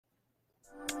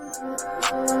It's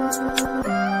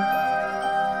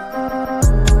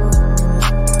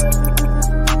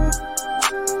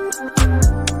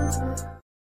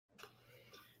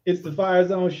the Fire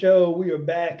Zone Show. We are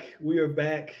back.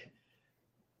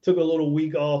 Took a little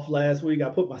week off last week. I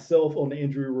put myself on the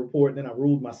injury report, then I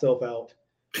ruled myself out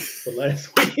for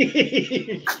last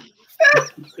week.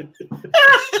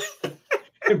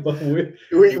 But we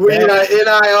got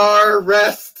NIR,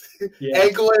 rest,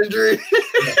 ankle injury.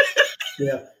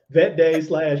 Yeah. Vet day /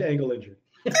 ankle injury.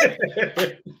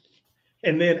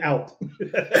 And then out.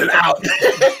 Out.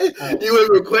 You went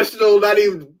from questionable, not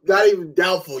even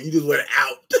doubtful. You just went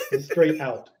out. Straight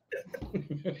out.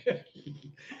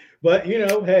 But,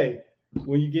 hey,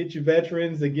 when you get your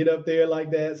veterans that get up there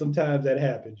like that, sometimes that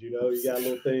happens. You got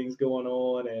little things going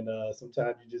on, and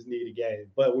sometimes you just need a game.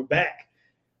 But we're back.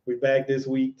 We're back this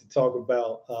week to talk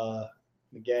about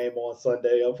the game on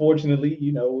Sunday. Unfortunately,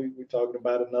 we're talking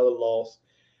about another loss.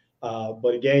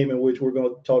 But a game in which we're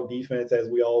going to talk defense as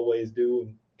we always do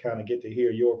and kind of get to hear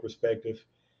your perspective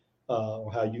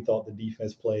on how you thought the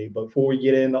defense played. But before we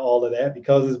get into all of that,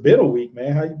 because it's been a week,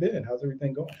 man, how you been? How's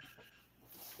everything going?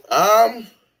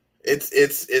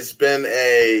 It's been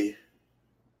a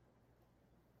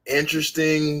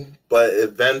interesting but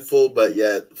eventful but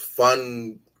yet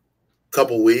fun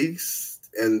couple weeks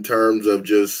in terms of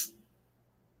just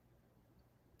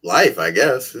life, I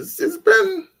guess. It's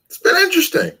been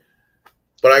interesting.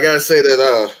 But I gotta say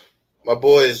that my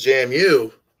boys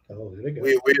JMU,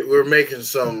 we're making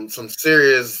some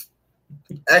serious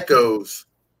echoes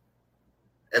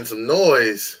and some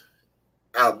noise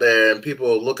out there, and people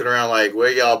are looking around like,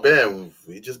 where y'all been?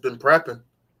 We just been prepping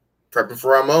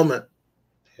for our moment.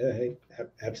 Yeah, hey,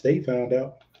 App State found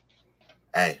out.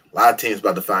 Hey, a lot of teams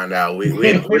about to find out.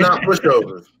 We're not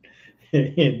pushovers.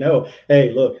 No.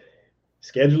 Hey, look,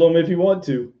 schedule them if you want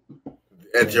to.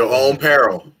 At your own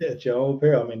peril. At your own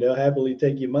peril. I mean, they'll happily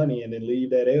take your money and then leave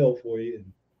that L for you.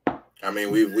 I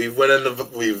mean,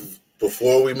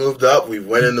 before we moved up, we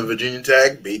went into Virginia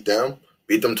Tech, beat them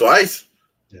twice.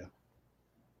 Yeah.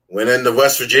 Went into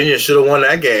West Virginia, should have won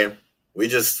that game. We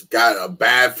just got a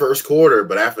bad first quarter,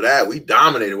 but after that, we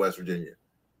dominated West Virginia.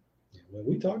 Well,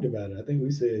 we talked about it. I think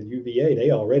we said UVA.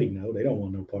 They already know they don't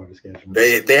want no part of scheduling.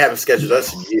 They haven't scheduled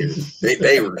us in years.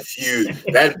 They refuse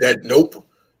that. Nope.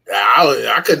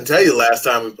 I couldn't tell you last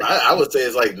time. I would say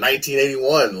it's like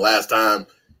 1981 last time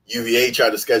UVA tried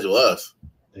to schedule us.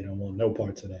 They don't want no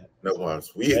parts of that. No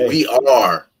parts. We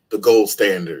are the gold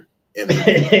standard.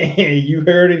 You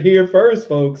heard it here first,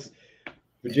 folks.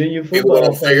 Virginia football. People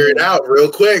gonna figure it out real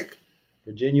quick.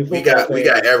 Virginia football. We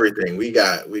got everything. We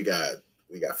got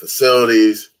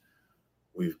facilities.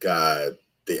 We've got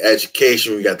the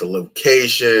education. We got the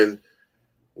location.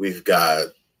 We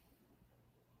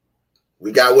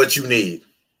got what you need.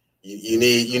 You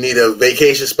need a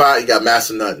vacation spot. You got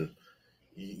Massanutten.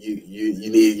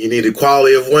 You need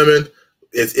equality of women.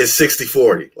 It's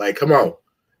 60-40. Like, come on.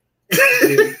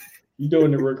 You're doing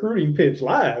the recruiting pitch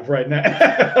live right now.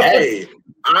 Hey,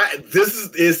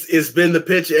 it's been the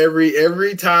pitch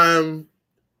every time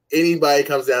anybody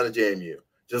comes down to JMU.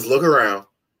 Just look around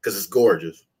because it's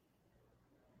gorgeous.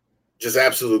 Just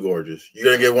absolutely gorgeous. You're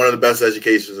gonna get one of the best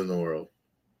educations in the world.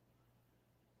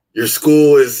 Your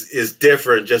school is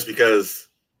different just because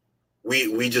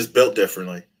we just built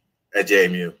differently at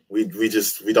JMU. We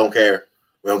don't care.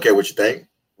 We don't care what you think.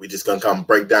 We just gonna come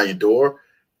break down your door,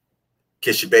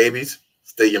 kiss your babies,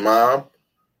 stay your mom,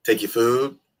 take your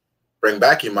food, bring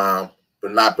back your mom,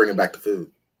 but not bringing back the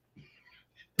food.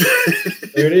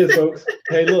 There it is, folks.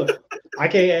 Hey, look, I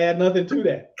can't add nothing to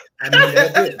that. I mean,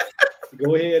 that's it.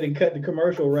 Go ahead and cut the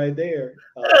commercial right there.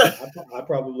 I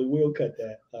probably will cut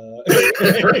that.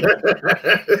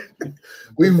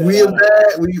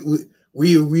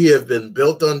 We have been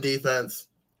built on defense.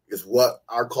 Is what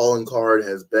our calling card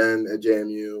has been at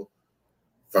JMU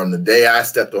from the day I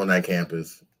stepped on that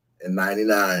campus in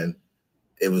 '99.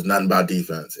 It was nothing about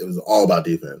defense. It was all about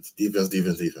defense,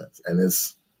 and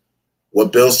it's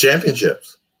what builds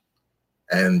championships.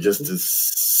 And just to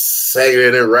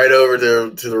segue it right over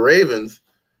to the Ravens,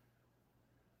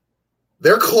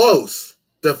 they're close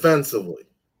defensively.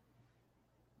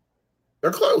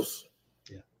 They're close.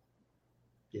 Yeah.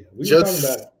 We were talking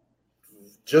about it.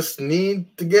 Just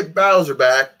need to get Bowser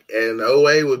back, and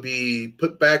OA would be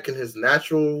put back in his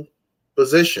natural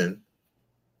position.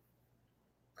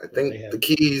 I think the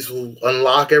keys will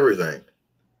unlock everything.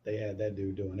 They had that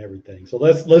dude doing everything. So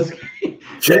let's get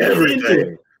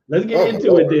into it. Let's get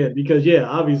into it then, because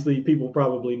obviously people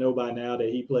probably know by now that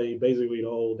he played basically the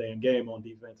whole damn game on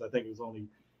defense. I think it was only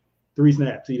 3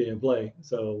 snaps he didn't play,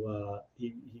 so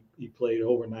he played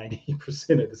over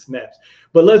 90% of the snaps.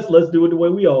 But let's do it the way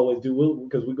we always do,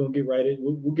 because we're gonna get right in.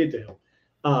 We'll get to him.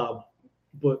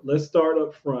 But let's start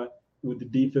up front with the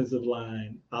defensive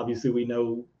line. Obviously, we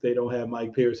know they don't have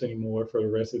Mike Pierce anymore for the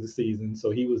rest of the season,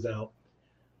 so he was out.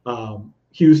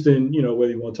 Houston,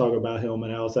 whether you want to talk about him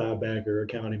an outside backer or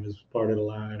count him as part of the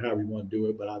line, however you want to do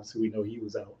it, but obviously we know he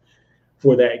was out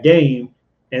for that game.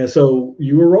 And so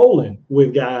you were rolling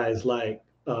with guys like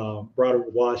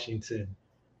Broderick Washington,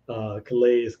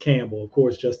 Calais Campbell, of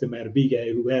course, Justin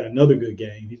Madubuike, who had another good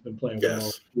game. He's been playing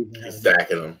well. He's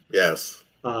stacking them. Yes.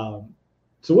 So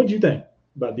what do you think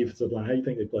about defensive line? How do you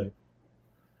think they played?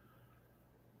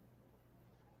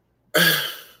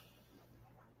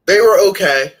 They were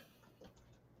okay.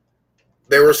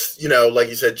 They were, like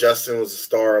you said, Justin was a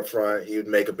star up front. He would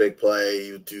make a big play.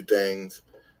 He would do things.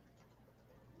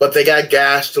 But they got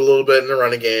gashed a little bit in the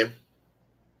running game.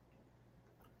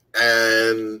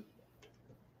 And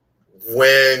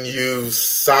when you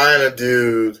sign a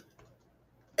dude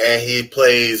and he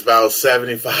plays about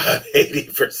 75,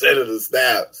 80% of the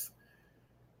snaps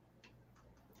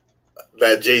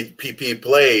that JPP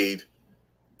played,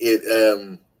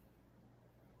 it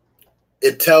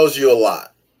tells you a lot.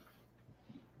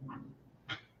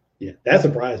 Yeah, that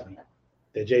surprised me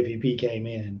that JPP came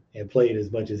in and played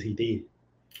as much as he did.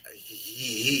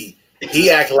 He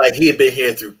acted like he had been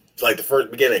here through like the first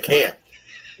beginning of camp.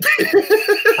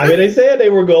 I mean, they said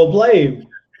they were going to play him,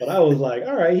 but I was like,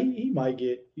 all right, he might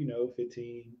get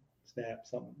 15 snaps,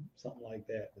 something like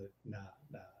that. But nah,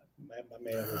 my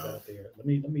man was out there. Let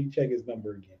me check his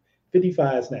number again.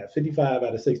 55 snaps, 55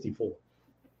 out of 64.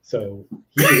 So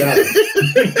he was out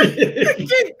there.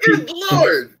 Good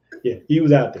Lord. Yeah, he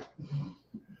was out there.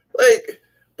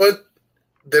 But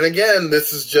then again,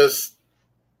 this is just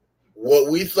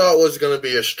what we thought was going to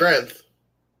be a strength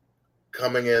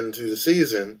coming into the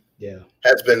season. Yeah,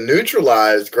 has been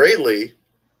neutralized greatly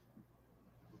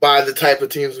by the type of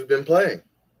teams we've been playing.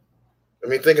 I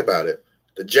mean, think about it.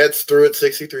 The Jets threw it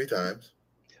 63 times.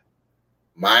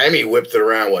 Miami whipped it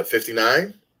around,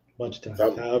 59? Bunch of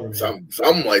times.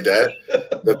 Something like that.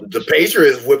 the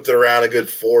Patriots whipped it around a good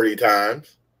 40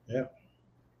 times. Yeah.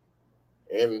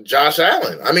 And Josh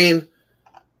Allen. I mean,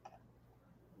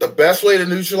 the best way to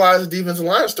neutralize the defensive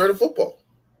line is throw the football.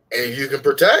 And if you can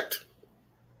protect,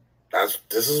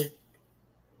 you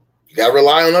got to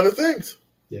rely on other things.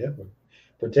 Yeah.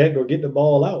 Protect or get the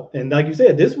ball out. And like you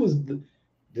said, this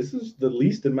is the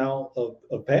least amount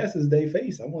of passes they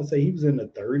faced. I want to say he was in the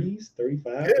 30s,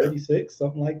 35, 36,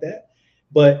 something like that.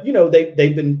 But,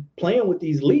 they've been playing with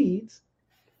these leads.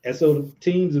 And so the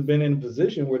teams have been in a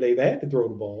position where they've had to throw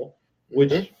the ball,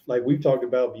 which, like we've talked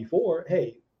about before,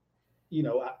 hey,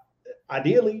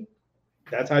 ideally,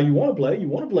 that's how you want to play. You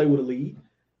want to play with a lead.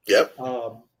 Yep.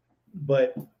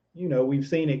 But, we've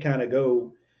seen it kind of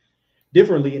go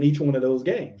differently in each one of those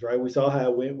games, right? We saw how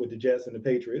it went with the Jets and the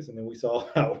Patriots, and then we saw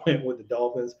how it went with the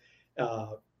Dolphins,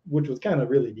 which was kind of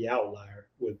really the outlier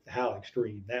with how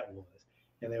extreme that was.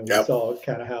 And then we saw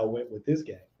kind of how it went with this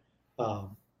game.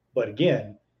 But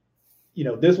again,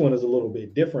 this one is a little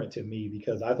bit different to me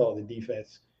because I thought the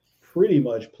defense pretty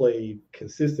much played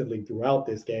consistently throughout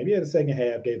this game. Yeah, the second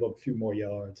half gave up a few more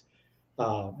yards.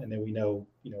 And then we know,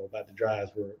 about the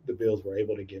drives where the Bills were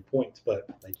able to get points. But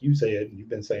like you said, you've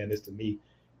been saying this to me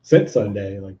since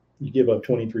Sunday, like you give up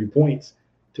 23 points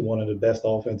to one of the best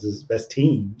offenses, best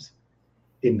teams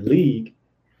in the league,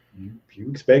 you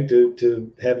expect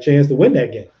to have a chance to win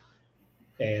that game.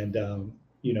 And,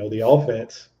 the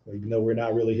offense, even though we're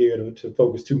not really here to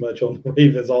focus too much on the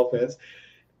Ravens offense,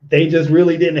 they just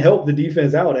really didn't help the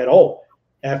defense out at all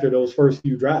after those first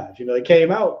few drives. They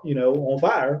came out, on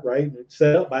fire, right?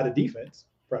 Set up by the defense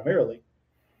primarily.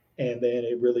 And then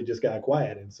it really just got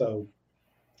quiet. And so,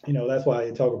 that's why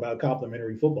they talk about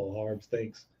complimentary football. Harbs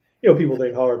thinks, people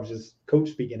think Harbs just coach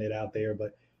speaking it out there,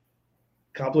 but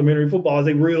complimentary football is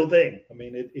a real thing. I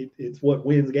mean, it's what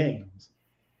wins games.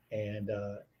 And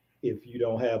if you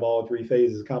don't have all three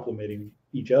phases complementing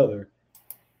each other,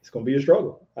 it's going to be a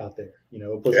struggle out there.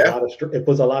 It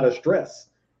puts a lot of stress.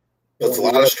 Puts a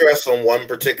lot of stress on one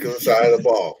particular side of the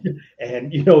ball.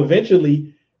 And,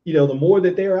 eventually, the more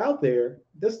that they're out there,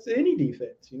 just any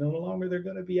defense, the longer they're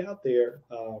going to be out there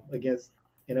against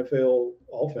NFL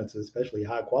offenses, especially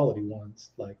high quality ones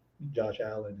like Josh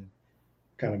Allen and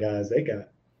kind of guys they got,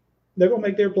 they're going to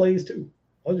make their plays too.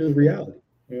 That's just reality.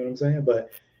 You know what I'm saying?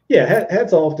 But yeah,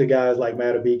 hats off to guys like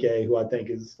Madubuike, who I think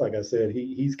is, like I said,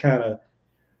 he's kind of,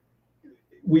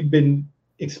 we've been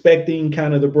expecting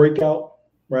kind of the breakout,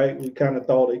 right? We kind of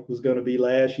thought it was going to be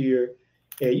last year.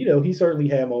 And, he certainly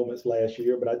had moments last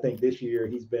year, but I think this year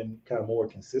he's been kind of more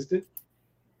consistent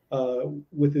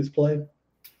with his play.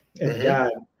 And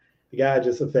the guy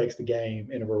just affects the game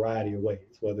in a variety of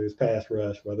ways, whether it's pass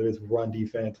rush, whether it's run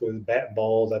defense, whether it's batting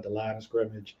balls at the line of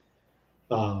scrimmage,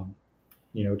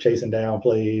 chasing down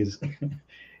plays.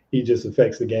 He just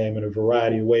affects the game in a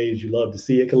variety of ways. You love to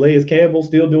see it. Calais Campbell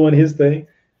still doing his thing.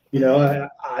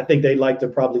 I think they'd like to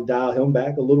probably dial him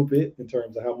back a little bit in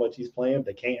terms of how much he's playing.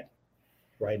 They can't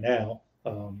right now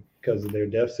because of their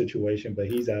depth situation, but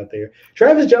he's out there.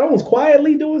 Travis Jones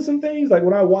quietly doing some things. Like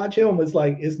when I watch him, it's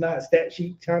like it's not stat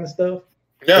sheet kind of stuff.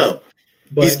 No,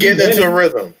 but he's getting into a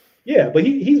rhythm. Yeah, but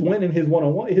he's winning his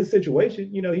one-on-one, his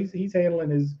situation. He's handling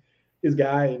his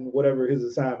guy and whatever his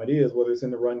assignment is, whether it's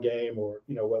in the run game or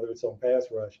whether it's on pass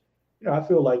rush. I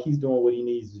feel like he's doing what he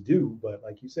needs to do. But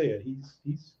like you said,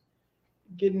 he's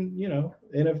getting,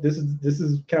 and if this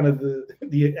is kind of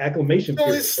the acclimation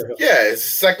period for him. Yeah, it's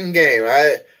second game.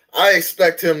 I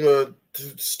expect him to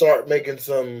start making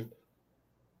some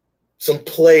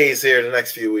plays here in the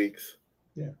next few weeks.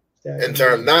 Yeah. In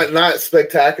terms not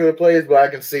spectacular plays, but I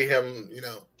can see him,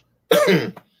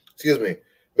 excuse me,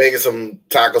 making some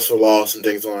tackles for loss and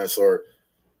things of that sort,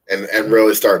 and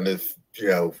really starting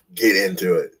to get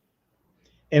into it.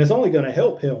 And it's only going to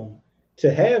help him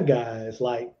to have guys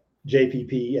like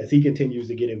JPP as he continues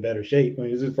to get in better shape. I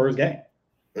mean, it's his first game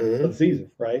of the season,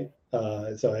 right?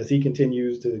 So as he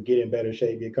continues to get in better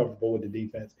shape, get comfortable with the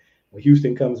defense, when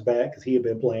Houston comes back, because he had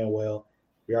been playing well,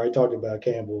 we already talked about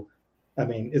Campbell. I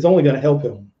mean, it's only going to help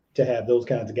him to have those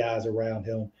kinds of guys around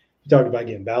him. You talked about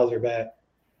getting Bowser back.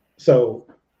 So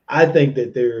I think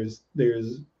that there's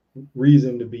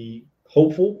reason to be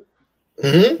hopeful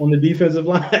on the defensive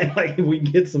line. Like if we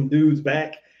can get some dudes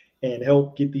back and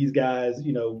help get these guys,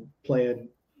 playing,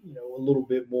 a little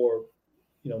bit more,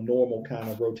 normal kind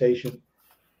of rotation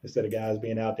instead of guys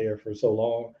being out there for so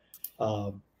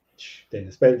long. Then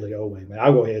especially Oweh, man.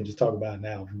 I'll go ahead and just talk about it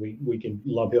now. We can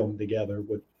lump him together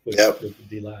with the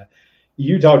D-line.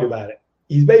 You talked about it.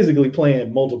 He's basically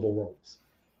playing multiple roles,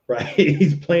 right?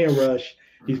 He's playing rush.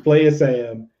 He's playing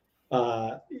Sam.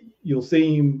 You'll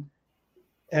see him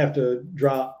have to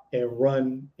drop and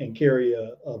run and carry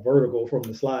a vertical from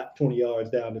the slot 20 yards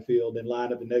down the field, then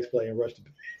line up the next play and rush the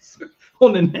pass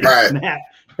on the next snap,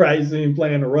 right? You see him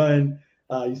playing the run.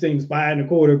 You see him spying the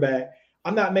quarterback.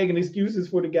 I'm not making excuses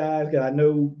for the guys because I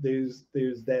know there's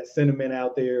that sentiment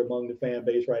out there among the fan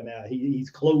base right now. He's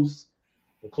close.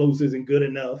 The close isn't good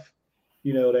enough,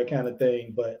 that kind of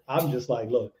thing. But I'm just like,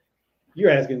 look, you're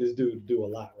asking this dude to do a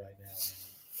lot right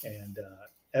now, man. And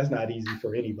that's not easy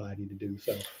for anybody to do.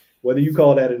 So whether you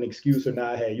call that an excuse or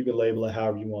not, hey, you can label it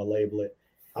however you want to label it.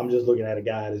 I'm just looking at a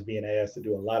guy that's being asked to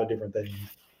do a lot of different things,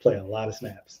 play a lot of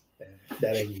snaps. And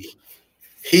that ain't easy.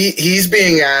 He's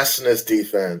being asked in this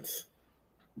defense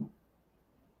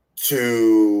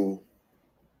to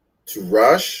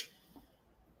rush,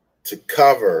 to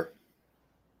cover,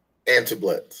 and to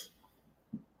blitz.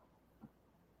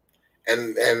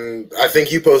 And I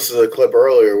think you posted a clip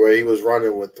earlier where he was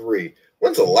running with 3.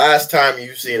 When's the last time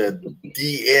you've seen a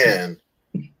DN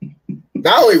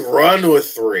not only run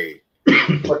with 3,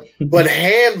 but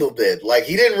handled it? Like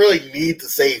he didn't really need the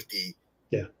safety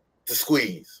to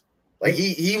squeeze. Like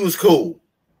he was cool.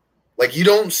 Like you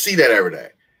don't see that every day.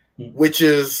 Which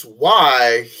is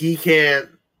why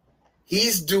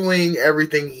he's doing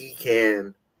everything he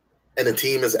can and the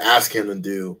team is asking him to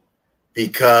do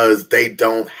because they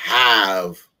don't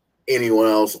have anyone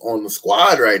else on the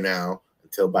squad right now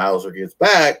until Bowser gets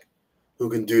back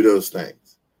who can do those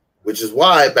things, which is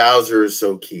why Bowser is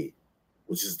so key,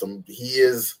 he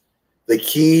is the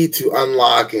key to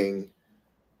unlocking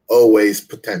Oweh's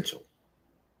potential.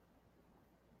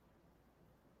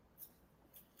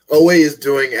 Oweh is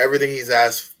doing everything he's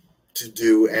asked to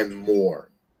do and more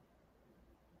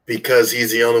because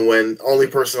he's the only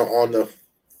person on the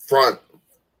front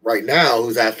right now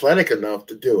who's athletic enough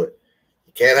to do it.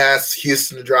 You can't ask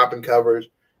Houston to drop in coverage.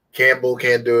 Campbell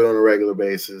can't do it on a regular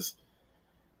basis.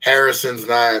 Harrison's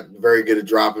not very good at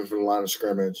dropping from the line of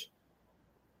scrimmage.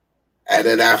 And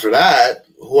then after that,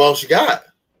 who else you got?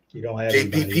 You don't have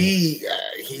JPP.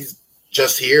 He's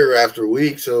just here after a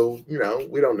week, so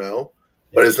we don't know.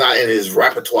 But it's not in his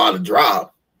repertoire to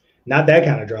drop. Not that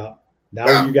kind of drop.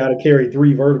 Now you got to carry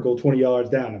 3 vertical 20 yards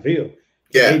down the field.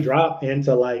 Can they drop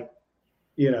into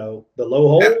the low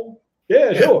hole?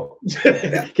 Yeah, sure.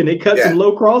 Can they cut some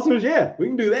low crossers? Yeah, we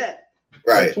can do that.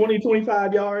 Right. 20,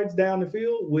 25 yards down the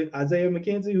fild with Isaiah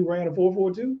McKenzie, who ran a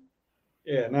 4.42.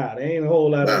 Yeah, there ain't a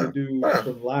whole lot of dudes from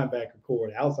the linebacker core,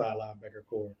 the outside linebacker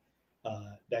core,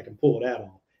 that can pull that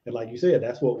off. And like you said,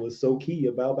 that's what was so key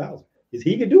about Bowser. is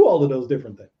he could do all of those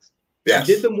different things. Yes.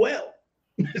 He did them well.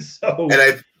 So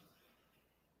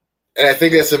and I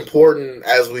think it's important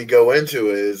as we go into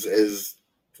it is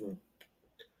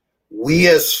we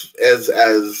as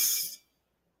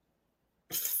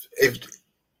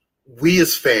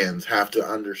fans have to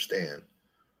understand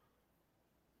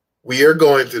we are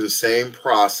going through the same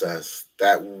process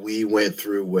that we went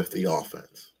through with the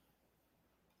offense.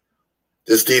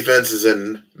 This defense is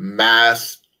in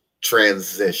mass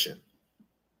transition.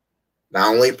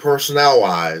 Not only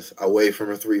personnel-wise, away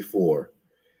from a 3-4,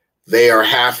 they are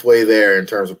halfway there in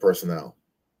terms of personnel.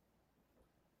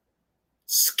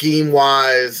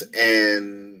 Scheme-wise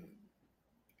and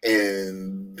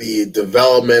the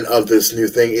development of this new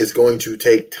thing is going to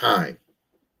take time.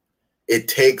 It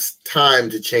takes time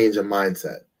to change a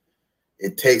mindset.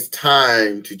 It takes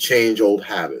time to change old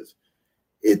habits.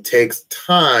 It takes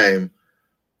time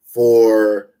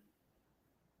for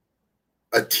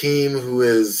a team who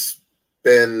has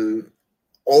been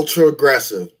ultra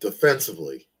aggressive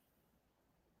defensively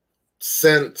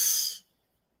since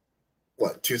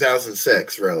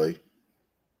 2006, really.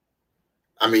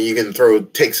 I mean, you can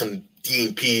take some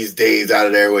Dean Pease days out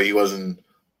of there where he wasn't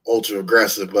ultra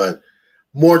aggressive, but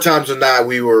more times than not,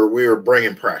 we were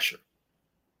bringing pressure.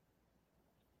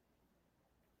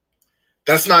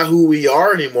 That's not who we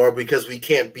are anymore because we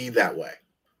can't be that way.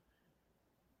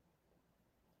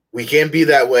 We can't be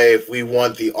that way if we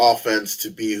want the offense to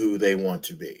be who they want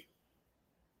to be.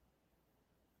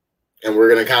 And we're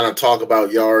going to kind of talk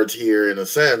about yards here in a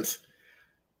sense.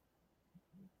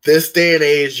 This day and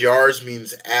age, yards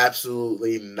means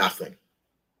absolutely nothing.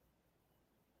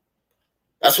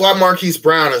 That's why Marquise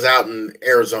Brown is out in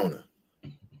Arizona.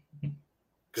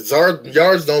 Because our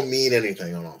yards don't mean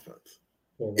anything on offense.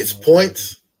 It's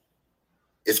points.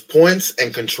 It's points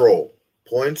and control.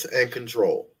 Points and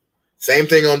control. Same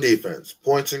thing on defense.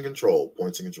 Points and control.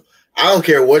 Points and control. I don't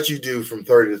care what you do from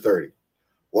 30 to 30.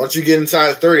 Once you get inside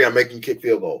of 30, I'm making you kick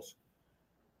field goals.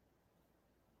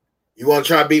 You want to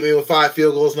try to beat me with 5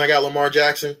 field goals and I got Lamar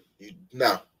Jackson?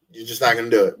 No, you're just not going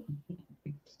to do it.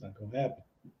 It's not going to happen.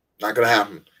 Not going to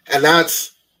happen. And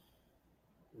that's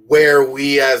where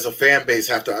we as a fan base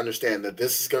have to understand that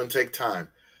this is going to take time.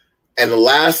 And the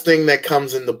last thing that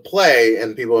comes into play,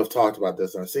 and people have talked about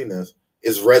this and I've seen this,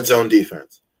 is red zone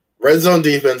defense. Red zone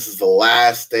defense is the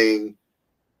last thing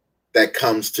that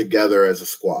comes together as a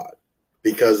squad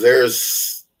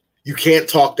because you can't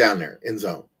talk down there in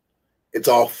zone. It's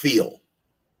all feel.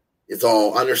 It's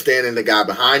all understanding the guy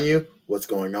behind you, what's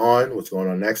going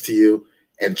on next to you,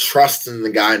 and trusting the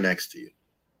guy next to you.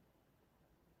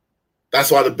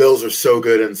 That's why the Bills are so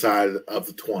good inside of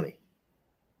the 20.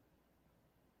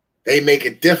 They make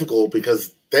it difficult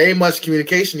because there ain't much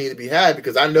communication need to be had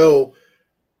because I know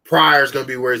Pryor's going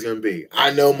to be where he's going to be.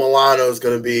 I know Milano's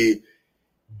going to be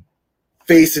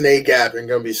facing A gap and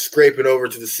going to be scraping over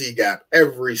to the C gap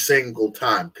every single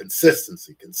time.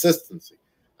 Consistency.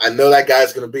 I know that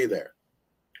guy's going to be there.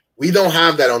 We don't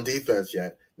have that on defense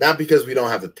yet. Not because we don't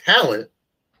have the talent.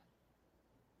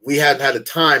 We hadn't had the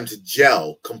time to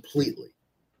gel completely.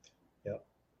 Yep.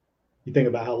 You think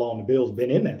about how long the Bills been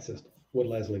in that system with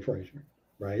Leslie Frazier,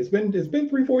 right? It's been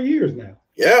 3-4 years now.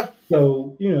 Yeah.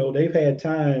 So, they've had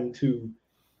time to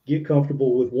get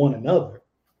comfortable with one another,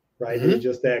 right? Mm-hmm. It's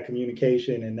just that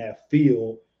communication and that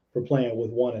feel for playing with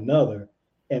one another.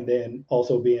 And then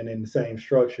also being in the same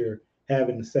structure,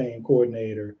 having the same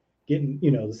coordinator, getting,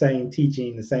 the same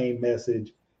teaching, the same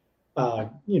message.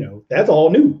 That's all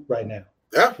new right now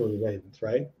for the Ravens,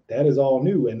 right? That is all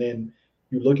new. And then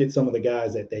you look at some of the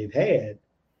guys that they've had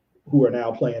who are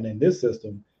now playing in this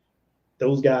system.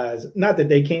 Those guys, not that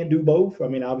they can't do both. I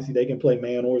mean, obviously they can play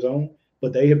man or zone,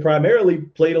 but they have primarily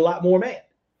played a lot more man.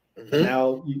 Mm-hmm.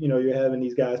 Now, you're having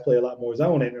these guys play a lot more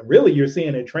zone, and really you're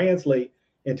seeing it translate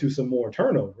into some more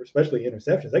turnover, especially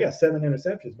interceptions. They got 7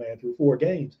 interceptions, man, through 4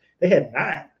 games. They had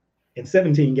 9 in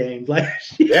 17 games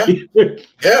last year.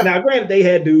 Yeah. Now, granted, they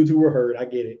had dudes who were hurt. I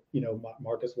get it.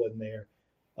 Marcus wasn't there.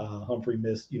 Humphrey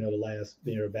missed, the last,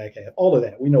 back half. All of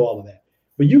that. We know all of that.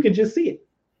 But you can just see it.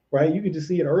 Right, you could just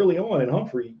see it early on in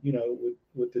Humphrey,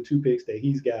 with the 2 picks that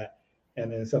he's got, and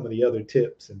then some of the other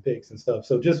tips and picks and stuff.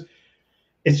 So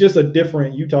it's just a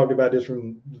different. You talked about this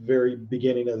from the very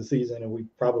beginning of the season, and we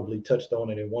probably touched on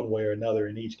it in one way or another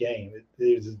in each game.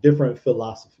 There's a different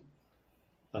philosophy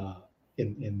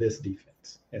in this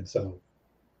defense, and so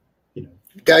you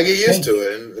gotta get used to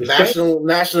it. And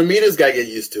national media's gotta get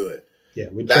used to it. Yeah,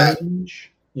 we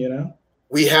change.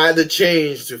 We had to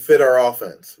change to fit our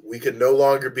offense. We could no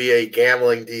longer be a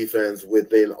gambling defense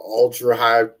with an ultra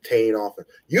high obtained offense.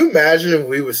 You imagine if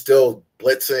we were still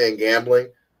blitzing and gambling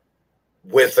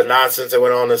with the nonsense that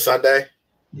went on this Sunday,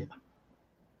 yeah,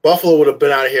 Buffalo would have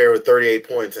been out of here with 38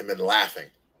 points and been laughing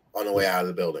on the way out of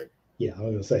the building. Yeah, I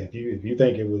was gonna say if you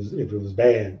think it was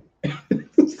bad,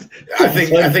 I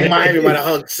think Miami might have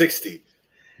hung 60.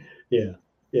 Yeah,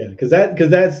 because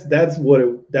that's what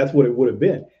it would have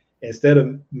been. Instead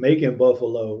of making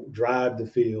Buffalo drive the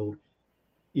field,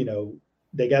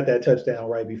 they got that touchdown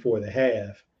right before the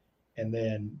half, and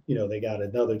then they got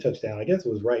another touchdown. I guess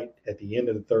it was right at the end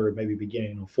of the third, maybe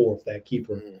beginning of fourth. That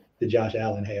keeper that Josh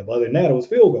Allen had. Other than that, it was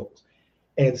field goals,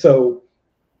 and so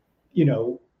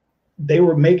they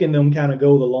were making them kind of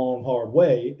go the long, hard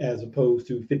way as opposed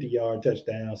to 50-yard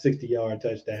touchdown, 60-yard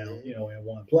touchdown, in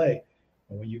one play.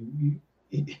 And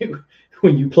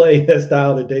when you play that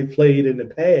style that they played in the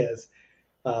past,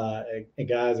 and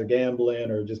guys are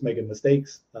gambling or just making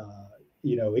mistakes,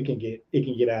 it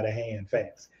can get out of hand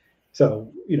fast.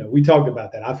 So, we talked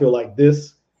about that. I feel like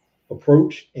this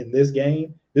approach in this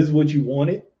game, this is what you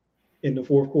wanted in the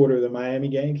fourth quarter of the Miami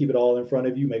game. Keep it all in front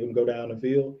of you, make them go down the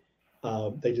field.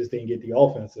 They just didn't get the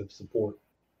offensive support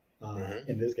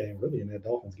in this game, really in that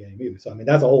Dolphins game either. So, I mean,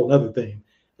 that's a whole other thing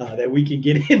that we can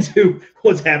get into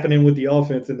what's happening with the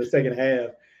offense in the second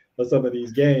half of some of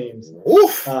these games.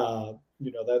 That's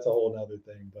a whole other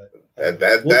thing. But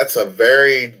that's a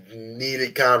very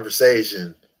needed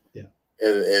conversation. Yeah.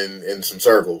 In some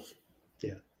circles.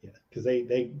 Yeah, because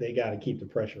they got to keep the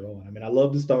pressure on. I mean, I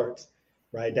love the starts,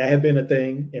 right? That had been a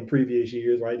thing in previous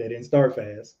years, right? They didn't start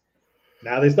fast.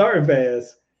 Now they're starting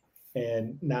fast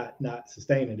and not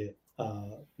sustaining it,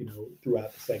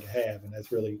 throughout the second half, and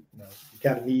that's really, you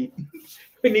kind of need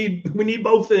we need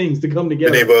both things to come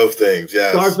together. We need both things,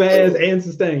 yeah. Start fast and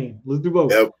sustain. Let's do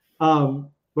both. Yep.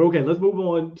 But okay, let's move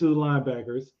on to the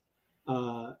linebackers,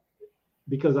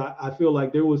 because I feel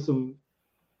like there was some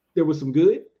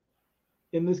good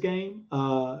in this game.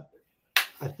 I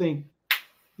think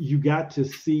you got to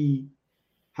see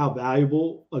how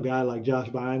valuable a guy like Josh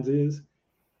Bynes is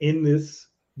in this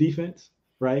defense,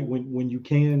 right? When you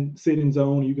can sit in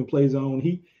zone, you can play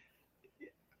zone.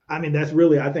 That's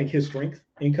really, I think, his strength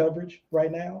in coverage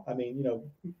right now. I mean,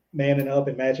 manning up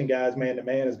and matching guys man to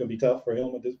man is going to be tough for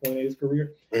him at this point in his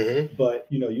career. Mm-hmm. But,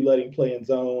 you let him play in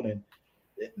zone, and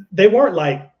they weren't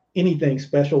like anything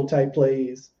special type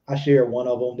plays. I share one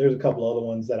of them. There's a couple other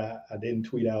ones that I didn't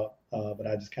tweet out, but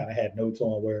I just kind of had notes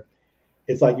on where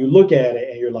it's like you look at it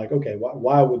and you're like, okay,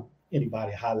 why would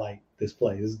anybody highlight this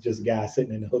play? This is just a guy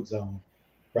sitting in the hook zone,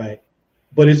 right?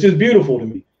 But it's just beautiful to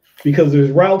me because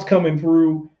there's routes coming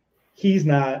through. He's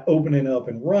not opening up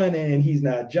and running. He's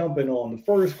not jumping on the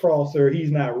first crosser.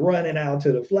 He's not running out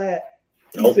to the flat.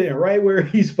 He's sitting right where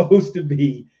he's supposed to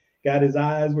be, got his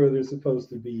eyes where they're supposed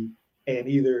to be. And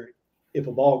either if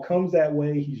a ball comes that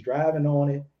way, he's driving on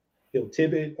it, he'll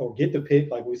tip it or get the pick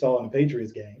like we saw in the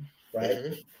Patriots game, right?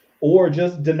 Mm-hmm. Or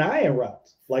just denying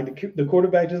routes. Like the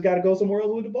quarterback just got to go somewhere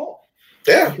else with the ball.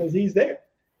 Yeah. Because he's there.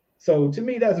 So to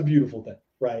me, that's a beautiful thing,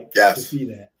 right? Yes. To see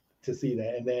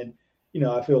that. And then,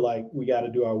 I feel like we got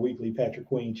to do our weekly Patrick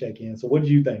Queen check-in. So what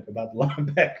did you think about the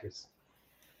linebackers?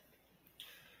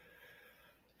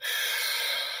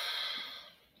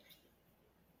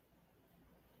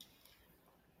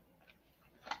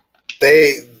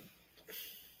 They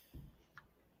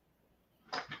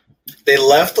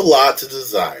left a lot to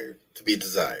be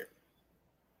desired.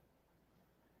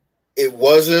 It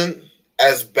wasn't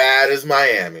as bad as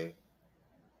Miami.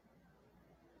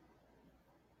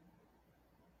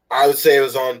 I would say it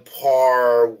was on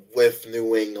par with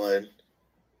New England.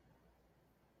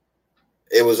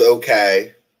 It was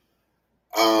okay.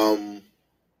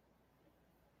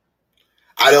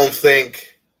 I don't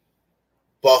think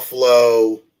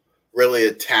Buffalo really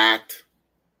attacked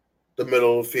the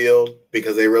middle of the field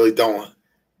because they really don't.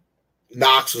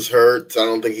 Knox was hurt, so I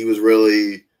don't think he was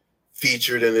really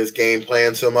featured in this game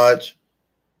plan so much.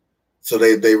 So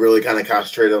they really kind of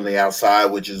concentrated on the outside,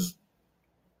 which is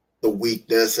the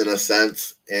weakness in a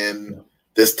sense in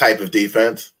this type of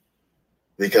defense,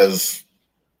 because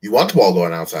you want the ball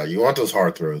going outside. You want those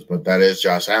hard throws, but that is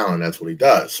Josh Allen. That's what he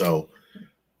does. So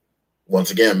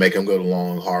once again, make him go the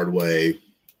long, hard way,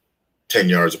 10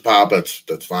 yards a pop.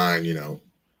 That's fine,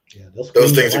 Yeah,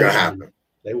 those things are going to happen.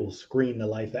 They will screen the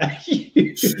life out of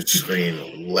you. Screen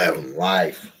 11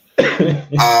 life.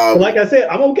 Like I said,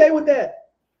 I'm okay with that.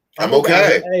 I'm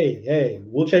okay. Hey,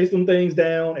 we'll chase them things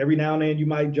down. Every now and then you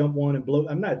might jump one and blow.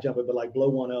 I'm not jumping, but like blow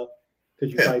one up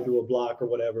because you fight through a block or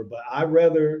whatever. But I'd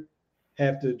rather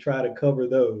have to try to cover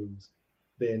those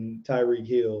than Tyreek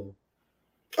Hill.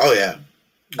 Oh, yeah.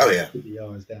 50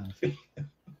 yards down.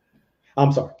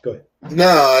 I'm sorry. Go ahead.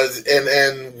 No,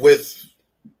 and with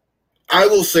 – I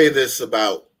will say this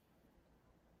about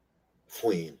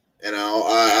Queen. And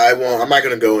I won't. I'm not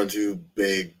going to go into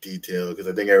big detail because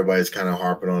I think everybody's kind of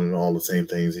harping on all the same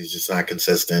things. He's just not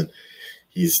consistent.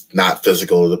 He's not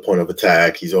physical to the point of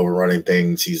attack. He's overrunning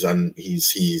things.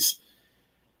 He's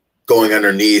going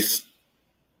underneath,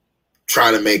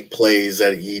 trying to make plays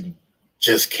that he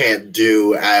just can't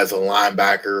do as a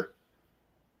linebacker.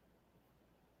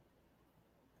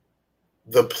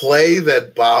 The play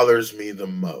that bothers me the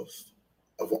most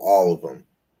of all of them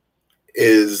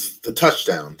is the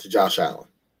touchdown to Josh Allen.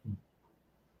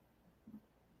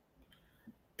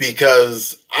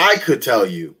 Because I could tell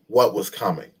you what was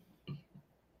coming.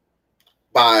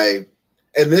 And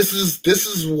this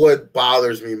is what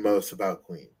bothers me most about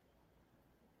Queen.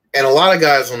 And a lot of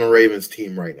guys on the Ravens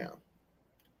team right now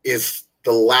is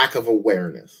the lack of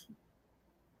awareness.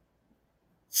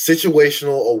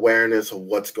 Situational awareness of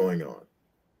what's going on.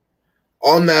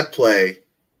 On that play,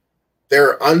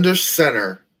 they're under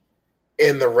center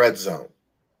in the red zone.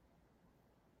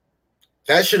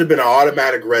 That should have been an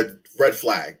automatic red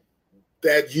flag.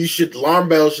 That alarm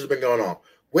bell should have been going on.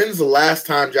 When's the last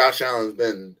time Josh Allen's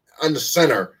been under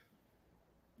center?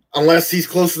 Unless he's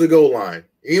close to the goal line.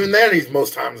 Even then, he's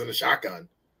most times in the shotgun.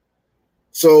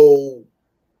 So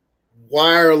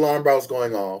why are alarm bells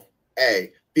going off?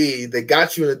 A. B, they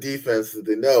got you in a defense that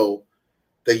they know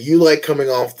that you like coming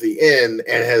off the end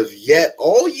and have yet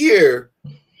all year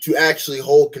to actually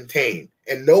hold contain.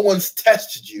 And no one's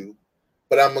tested you,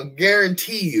 but I'm going to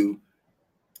guarantee you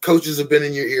coaches have been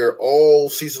in your ear all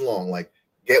season long, like,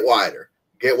 get wider,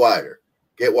 get wider,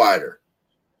 get wider.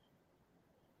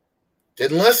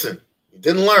 Didn't listen. You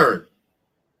didn't learn.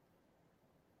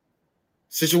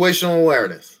 Situational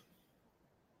awareness.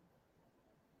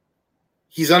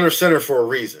 He's under center for a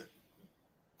reason.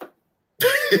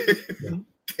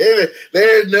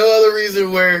 There's no other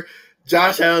reason where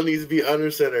Josh Allen needs to be under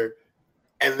center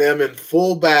and them in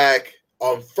fullback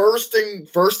on first and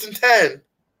 10.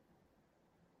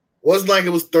 Wasn't like it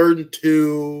was 3rd and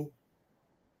 2,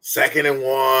 2nd and 1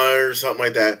 or something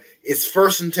like that. It's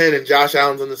 1st and 10 and Josh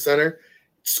Allen's in the center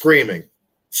screaming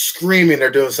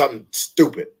they're doing something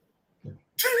stupid.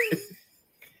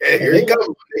 And here he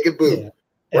comes. They get booed.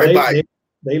 Yeah. Right by you.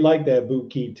 They like that boot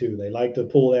keep too. They like to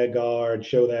pull that guard,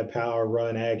 show that power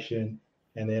run action,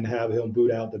 and then have him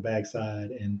boot out the backside.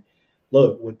 And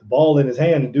look, with the ball in his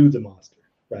hand, the dude's a monster,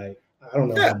 right? I don't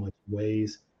know how much he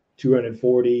weighs,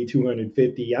 240,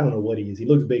 250. I don't know what he is. He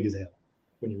looks big as hell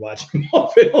when you watch him on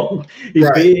film.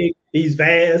 He's big, he's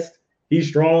fast, he's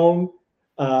strong.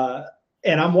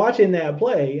 And I'm watching that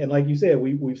play, and like you said,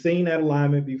 we've seen that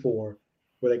alignment before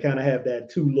where they kind of have that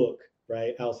 2 look,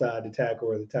 right, outside the tackle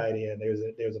or the tight end.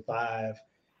 There's a 5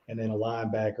 and then a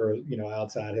linebacker,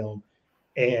 outside him.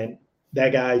 And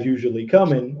that guy's usually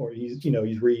coming, or he's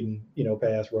reading,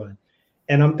 pass run.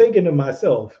 And I'm thinking to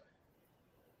myself,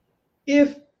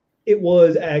 if it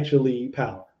was actually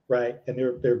power, right, and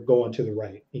they're going to the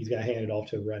right, he's got to hand it off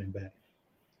to the running back.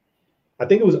 I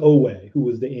think it was Owe who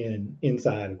was the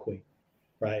inside of Queen,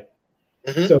 right?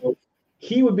 Mm-hmm. So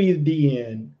he would be the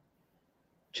DN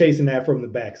chasing that from the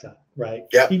backside, right?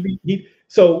 Yeah.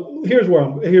 So here's why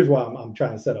I'm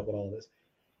trying to set up with all this.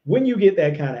 When you get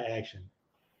that kind of action,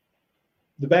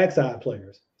 the backside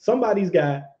players, somebody's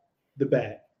got the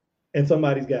back and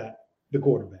somebody's got the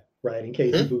quarterback, right? In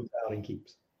case he boots out and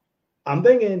keeps. I'm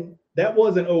thinking that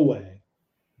wasn't Owe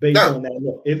based on that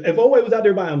look. If Owe was out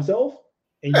there by himself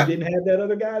and you didn't have that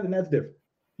other guy, then that's different.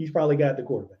 He's probably got the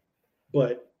quarterback.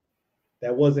 But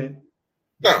that wasn't.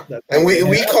 No, and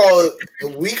we call it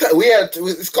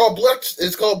it's called blitz.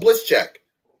 It's called blitz check.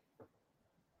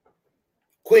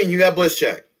 Queen, you got blitz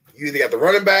check. You either got the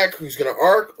running back who's going to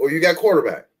arc, or you got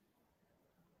quarterback.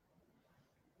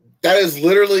 That is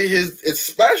literally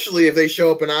especially if they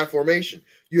show up in I formation.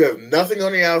 You have nothing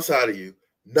on the outside of you,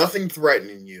 nothing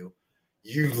threatening you.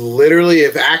 You literally,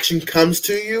 if action comes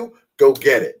to you, go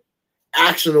get it.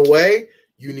 Action away,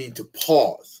 you need to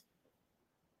pause.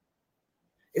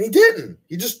 And he didn't.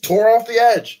 He just tore off the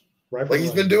edge, right, like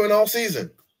he's been doing all season.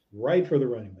 Right for the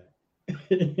running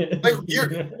back. Like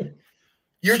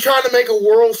you're trying to make a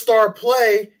world star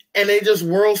play, and they just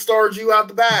world starred you out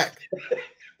the back.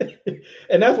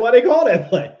 And that's why they call that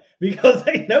play, because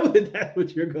they know that that's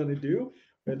what you're going to do,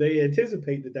 and they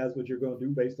anticipate that that's what you're going to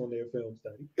do based on their film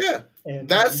study. Yeah, and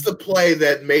that's the play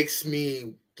that makes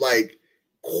me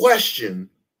question.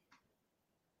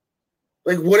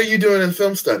 Like, what are you doing in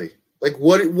film study? Like,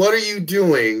 what are you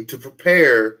doing to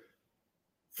prepare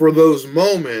for those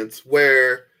moments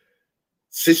where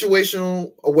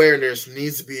situational awareness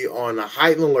needs to be on a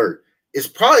heightened alert? It's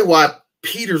probably why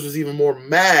Peters was even more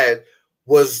mad,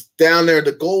 was down there at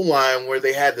the goal line where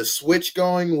they had the switch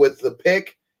going with the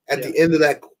pick at the end of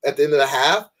the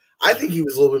half. I think he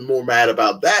was a little bit more mad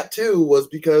about that too, was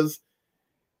because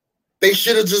they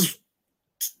should have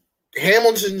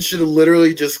Hamilton should have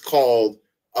literally just called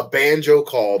a banjo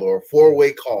call or a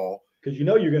four-way call. Because you're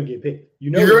going to get picked.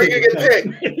 You're going to get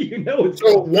picked. It's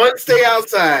so one stay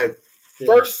outside.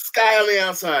 First guy on the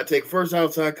outside, take first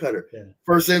outside cutter. Yeah.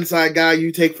 First inside guy,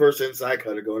 you take first inside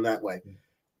cutter going that way. Yeah.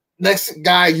 Next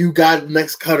guy, you got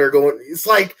next cutter going. It's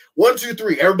like 1, 2,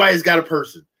 3. Everybody's got a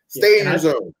person. Stay in your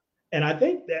zone. And I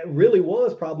think that really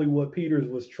was probably what Peters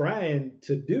was trying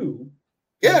to do.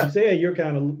 Yeah. Like you said, you're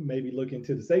kind of maybe looking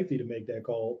to the safety to make that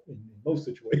call in most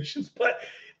situations. But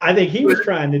I think he was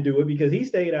trying to do it because he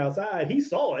stayed outside. He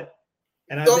saw it.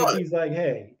 And I think he's like,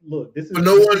 hey, look, this is. But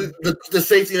no one, the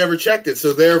safety never checked it.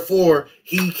 So therefore,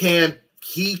 he can't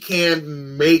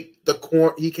make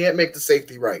the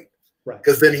safety right. Right.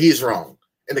 Because then he's wrong.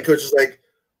 And the coach is like,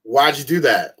 why'd you do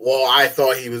that? Well, I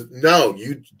thought he was. No,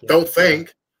 you don't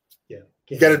think. Yeah.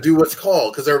 You got to do what's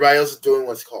called because everybody else is doing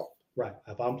what's called. Right.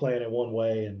 If I'm playing it one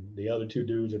way and the other two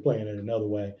dudes are playing it another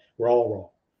way, we're all wrong.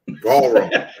 We're all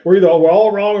wrong. we're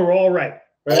all wrong or we're all right.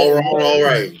 All wrong, all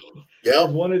right. Yeah.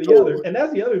 One or the other. And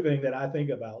that's the other thing that I think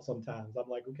about sometimes. I'm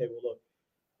like, okay, well, look,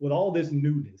 with all this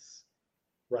newness,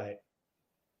 right?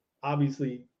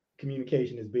 Obviously,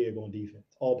 communication is big on defense,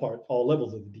 all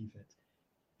levels of the defense.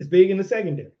 It's big in the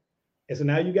secondary. And so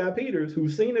now you got Peters,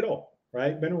 who's seen it all,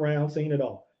 right? Been around, seen it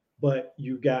all. But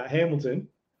you got Hamilton,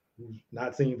 who's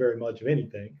not seen very much of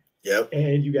anything. Yep.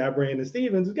 And you got Brandon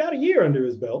Stevens, who's got a year under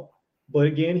his belt. But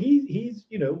again, he's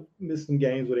missed some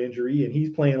games with injury, and he's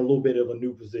playing a little bit of a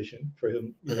new position for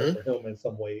him, for him in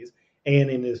some ways, and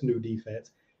in this new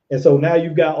defense. And so now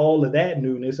you've got all of that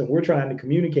newness, and we're trying to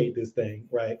communicate this thing,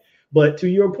 right? But to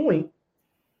your point,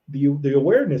 the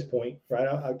awareness point, right?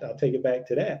 I'll take it back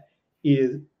to that.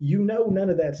 Is none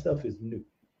of that stuff is new.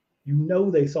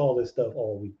 They saw this stuff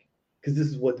all week because this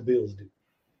is what the Bills do,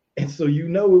 and so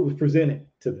it was presented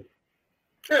to them.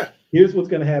 Yeah. Here's what's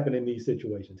going to happen in these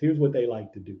situations. Here's what they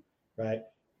like to do, right?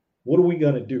 What are we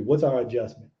going to do? What's our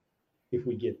adjustment if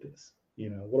we get this?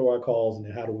 What are our calls, and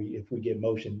then how do we, if we get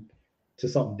motion to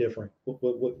something different,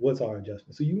 what's our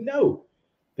adjustment? So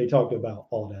they talked about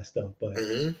all that stuff, but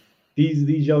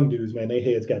these young dudes, man, their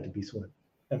heads got to be swimming.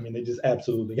 I mean, they just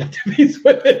absolutely got to be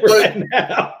swimming right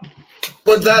now.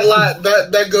 But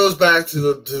that goes back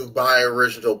to my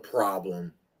original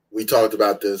problem. We talked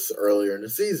about this earlier in the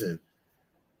season.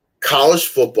 College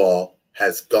football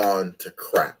has gone to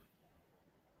crap.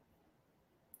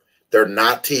 They're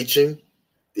not teaching.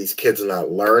 These kids are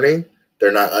not learning.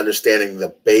 They're not understanding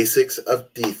the basics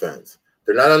of defense.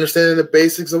 They're not understanding the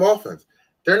basics of offense.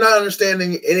 They're not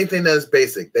understanding anything that is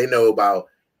basic. They know about,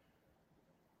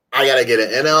 I got to get an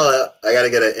NIL. I got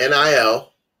to get an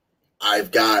NIL.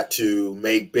 I've got to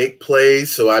make big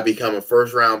plays so I become a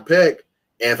first-round pick.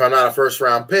 And if I'm not a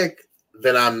first-round pick,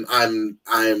 then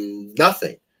I'm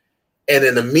nothing. And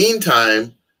in the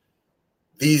meantime,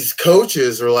 these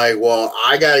coaches are like, well,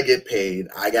 I got to get paid.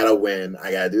 I got to win.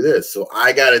 I got to do this. So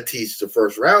I got to teach the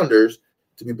first rounders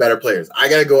to be better players. I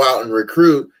got to go out and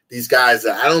recruit these guys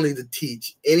that I don't need to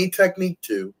teach any technique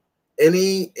to,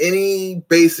 any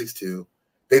basics to.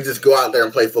 They just go out there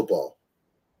and play football.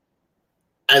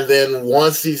 And then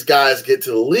once these guys get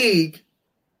to the league,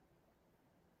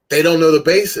 they don't know the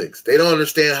basics. They don't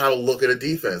understand how to look at a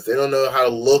defense. They don't know how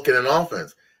to look at an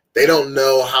offense. They don't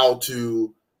know how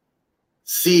to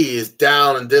see is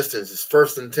down and distance. It's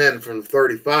 1st and 10 from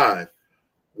 35.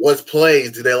 What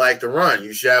plays do they like to run?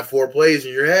 You should have 4 plays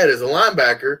in your head as a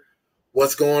linebacker.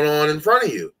 What's going on in front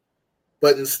of you?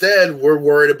 But instead, we're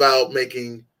worried about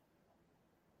making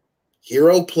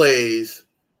hero plays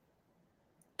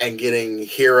and getting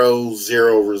hero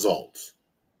 0 results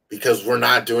because we're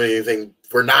not doing anything.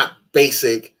 We're not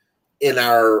basic in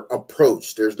our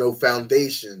approach. There's no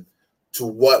foundation to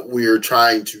what we're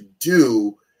trying to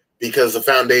do because the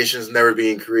foundation is never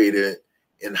being created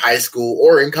in high school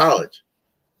or in college.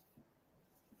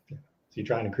 So you're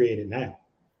trying to create it now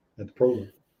at the pro level.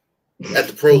 At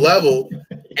the pro level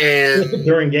and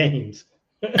during games.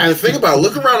 And think about it,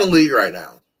 look around the league right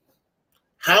now.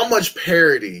 How much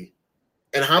parity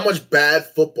and how much bad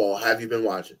football have you been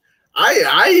watching?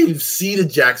 I even see the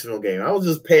Jacksonville game. I was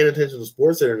just paying attention to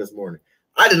SportsCenter this morning.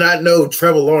 I did not know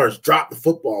Trevor Lawrence dropped the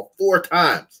football 4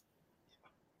 times.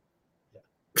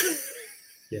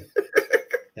 Yeah.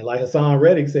 And like Hassan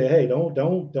Reddick said, hey,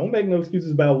 don't make no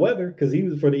excuses about weather because he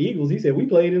was for the Eagles. He said we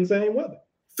played in the same weather.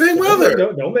 Same weather.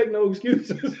 Don't make no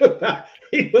excuses.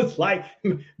 He was like,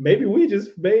 maybe we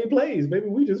just made plays. Maybe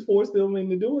we just forced them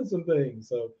into doing some things.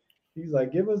 So he's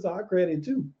like, give us our credit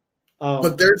too.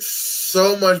 But there's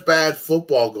so much bad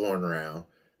football going around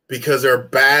because there are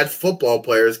bad football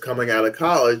players coming out of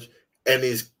college, and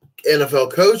these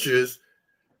NFL coaches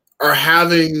are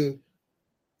having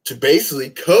to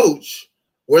basically coach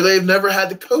where they've never had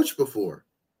to coach before.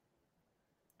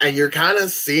 And you're kind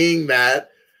of seeing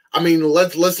that. I mean,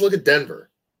 let's look at Denver.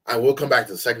 I will come back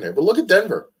to the secondary, but look at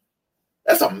Denver.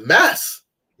 That's a mess.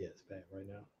 Yeah, it's bad right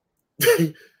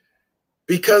now.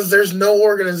 Because there's no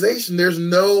organization. There's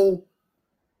no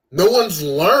one's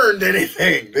learned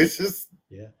anything. It's just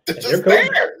there.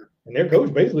 And their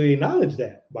coach basically acknowledged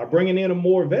that by bringing in a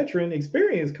more veteran,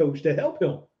 experienced coach to help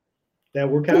him. That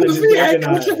we're kind of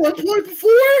disorganized. At one point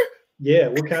before? Yeah,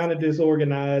 we're kind of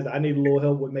disorganized. I need a little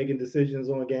help with making decisions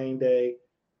on game day.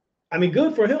 I mean,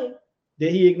 good for him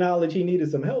that he acknowledged he needed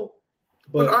some help.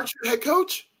 But aren't you the head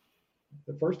coach?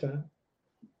 The first time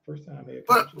head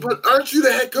coach. But aren't you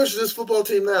the head coach of this football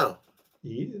team now?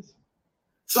 He is.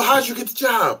 So how'd you get the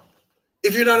job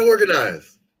if you're not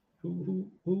organized? Who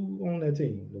on that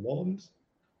team? The Waltons?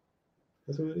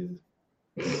 That's what it is.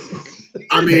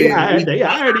 I mean, they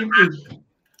hired him.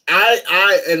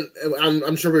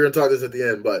 I'm sure we're gonna talk this at the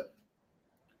end, but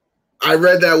I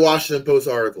read that Washington Post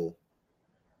article.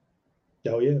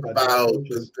 Oh yeah, about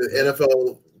the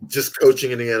NFL just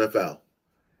coaching in the NFL,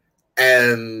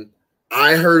 and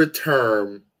I heard a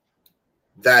term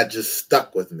that just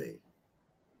stuck with me,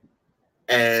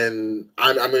 and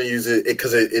I'm going to use it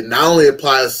because it not only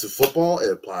applies to football,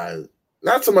 it applies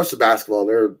not so much to basketball.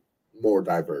 They're more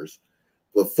diverse,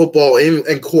 but football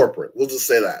and corporate. We'll just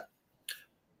say that.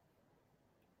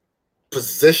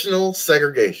 Positional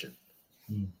segregation.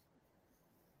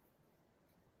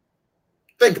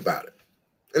 Think about it.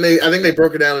 And I think they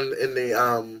broke it down in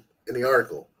the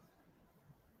article.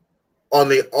 On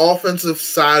the offensive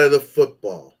side of the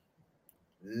football,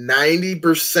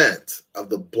 90% of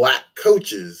the black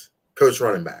coaches coach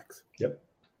running backs. Yep.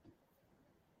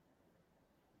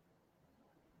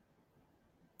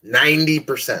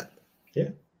 90%. Yeah.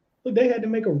 Look, they had to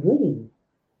make a rule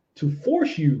to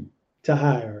force you to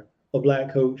hire a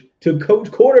black coach to coach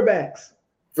quarterbacks.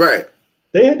 Right.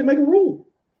 They had to make a rule.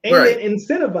 And right. then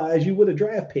incentivize you with a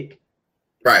draft pick.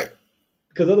 Right.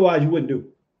 Because otherwise you wouldn't do it.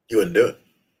 You wouldn't do it.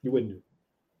 You wouldn't do it.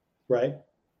 Right?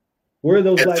 Where have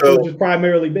those black coaches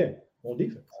primarily been? On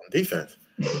defense. On defense.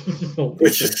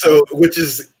 Which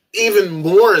is even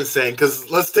more insane, because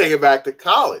let's take it back to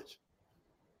college.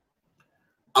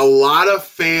 A lot of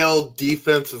failed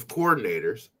defensive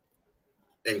coordinators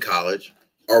in college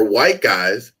are white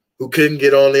guys who couldn't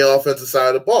get on the offensive side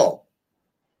of the ball.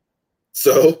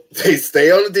 So they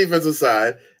stay on the defensive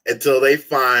side until they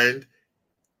find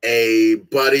a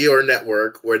buddy or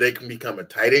network where they can become a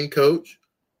tight end coach,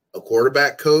 a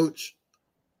quarterback coach.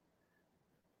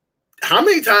 How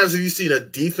many times have you seen a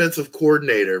defensive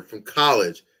coordinator from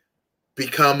college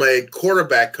become a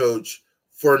quarterback coach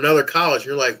for another college?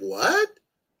 You're like, what?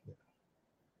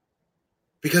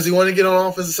 Because he wanted to get on the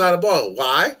offensive side of the ball.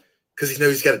 Why? Because he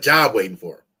knows he's got a job waiting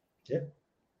for him. Yeah.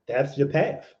 That's your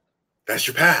path. That's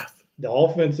your path. The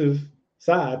offensive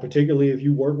side, particularly if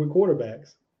you work with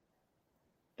quarterbacks,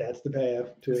 that's the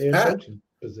path to a head coaching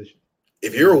position.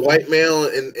 If you're a white male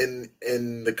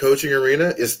in the coaching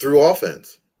arena, it's through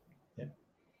offense. Yeah.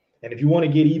 And if you want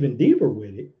to get even deeper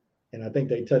with it, and I think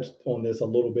they touched on this a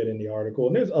little bit in the article,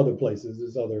 and there's other places,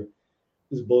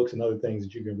 there's books and other things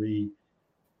that you can read.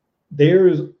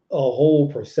 There's a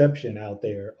whole perception out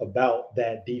there about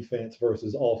that defense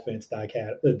versus offense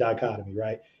dichotomy,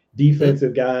 right?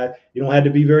 Defensive guy, you don't have to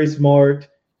be very smart,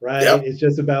 right? Yep. It's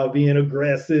just about being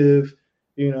aggressive.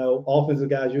 Offensive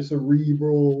guys, you're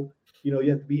cerebral. You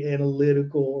have to be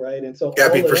analytical, right? And so you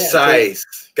gotta be precise,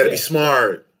 gotta be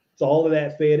smart. So all of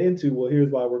that fed into, well, here's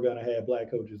why we're gonna have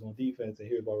black coaches on defense, and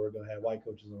here's why we're gonna have white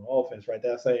coaches on offense, right?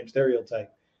 That same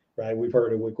stereotype, right? We've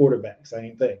heard it with quarterbacks,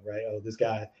 same thing, right? Oh, this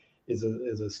guy is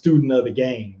a student of the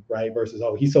game, right? Versus,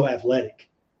 oh, he's so athletic.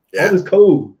 Yeah. All this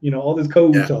code, all this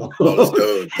code talk. All this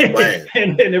code.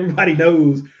 and everybody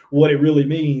knows what it really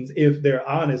means if they're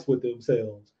honest with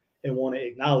themselves and want to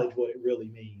acknowledge what it really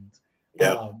means.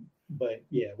 Yeah. But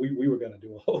yeah, we were gonna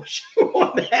do a whole show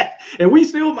on that, and we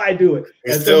still might do it.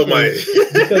 We still might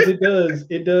because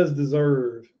it does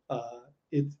deserve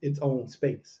its own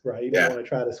space, right? You don't want to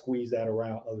try to squeeze that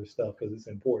around other stuff because it's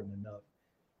important enough.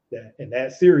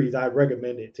 That series, I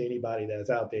recommend it to anybody that's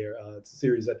out there. It's a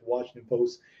series that the Washington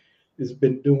Post has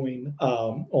been doing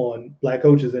on black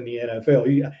coaches in the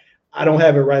NFL. I don't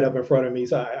have it right up in front of me,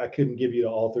 so I couldn't give you the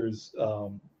author's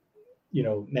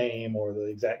name or the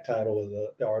exact title of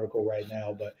the article right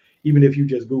now. But even if you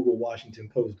just Google Washington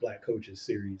Post Black Coaches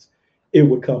series, it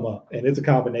would come up, and it's a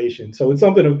combination. So it's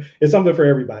something for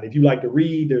everybody. If you like to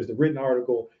read, there's the written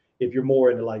article. if you're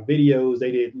more into like videos,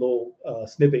 they did little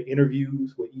snippet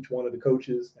interviews with each one of the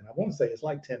coaches, and I want to say it's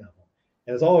like 10 of them,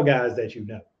 and it's all guys that you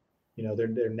know. You know,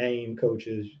 they're named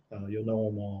coaches. You'll know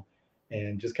them all,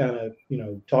 and just kind of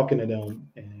talking to them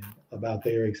and about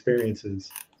their experiences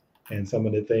and some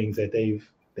of the things that they've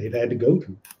had to go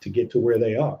through to get to where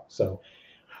they are. So,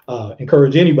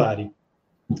 encourage anybody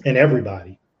and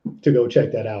everybody to go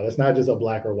check that out. It's not just a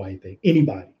black or white thing.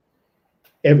 Anybody,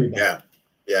 everybody,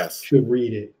 should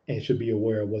read it and should be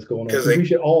aware of what's going on, because we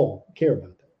should all care about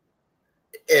that.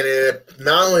 And it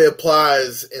not only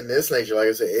applies in this nature, like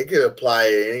I said, it could apply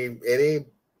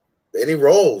any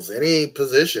roles, any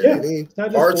position, any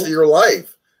parts of your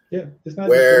life. Yeah, it's not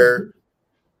where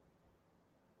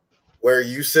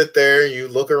you sit there, you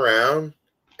look around,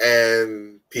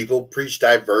 and people preach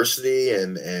diversity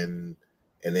and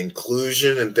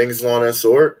inclusion and things along that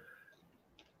sort.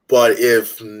 But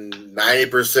if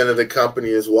 90% of the company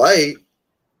is white,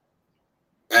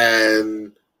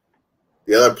 and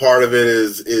the other part of it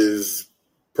is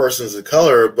persons of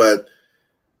color, but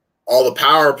all the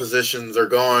power positions are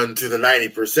gone to the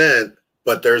 90%,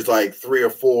 but there's like 3 or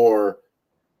 4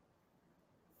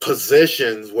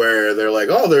 positions where they're like,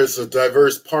 oh, there's a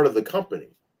diverse part of the company.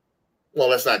 Well,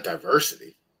 that's not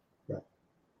diversity. Right.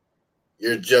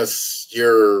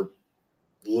 You're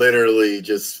literally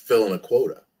just filling a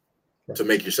quota to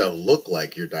make yourself look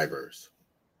like you're diverse.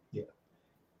 Yeah.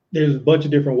 There's a bunch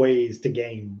of different ways to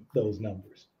game those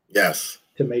numbers. Yes.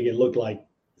 To make it look like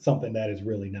something that is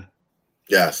really not.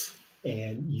 Yes.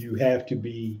 And you have to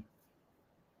be,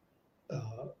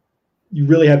 you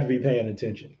really have to be paying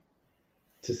attention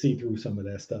to see through some of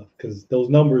that stuff, because those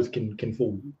numbers can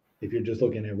fool you if you're just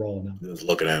looking at raw numbers. Just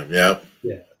looking at them, yeah.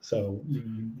 Yeah. So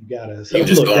you gotta. So you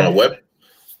just go on a web.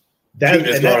 You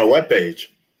just go on a web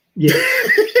page. Yeah.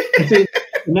 And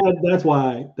that's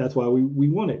why we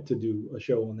wanted to do a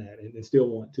show on that, and still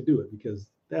want to do it, because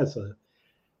that's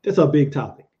a big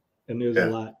topic, and there's a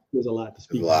lot to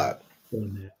speak about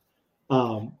on that.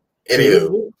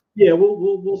 Anywho,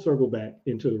 we'll circle back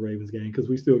into the Ravens game, because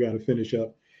we still got to finish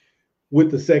up with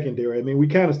the secondary. I mean, we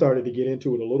kind of started to get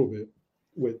into it a little bit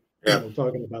with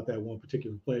talking about that one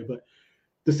particular play, but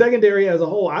the secondary as a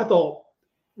whole, I thought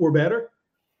were better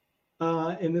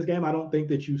in this game. I don't think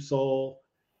that you saw.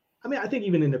 I mean, I think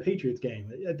even in the Patriots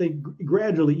game, I think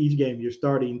gradually each game you're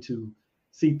starting to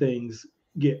see things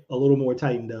get a little more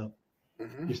tightened up.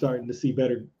 Mm-hmm. You're starting to see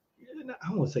better. I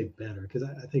don't want to say better, because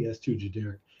I think that's too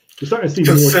generic. You're starting to see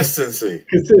consistency.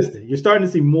 Consistent. You're starting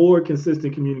to see more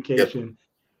consistent communication,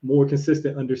 more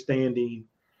consistent understanding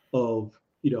of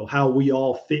how we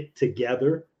all fit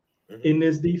together in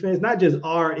this defense. Not just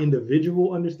our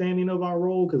individual understanding of our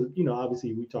role, because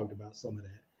obviously we talked about some of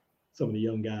that. Some of the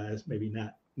young guys maybe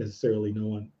not necessarily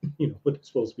knowing what they're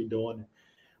supposed to be doing,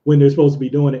 when they're supposed to be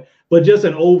doing it, but just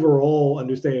an overall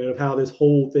understanding of how this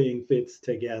whole thing fits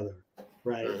together,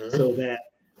 right? Mm-hmm. So that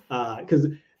because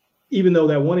even though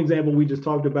that one example we just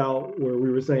talked about, where we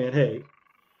were saying, hey,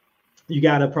 you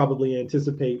got to probably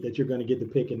anticipate that you're going to get the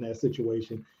pick in that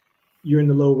situation. You're in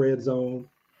the low red zone.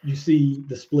 You see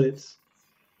the splits.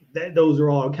 Those are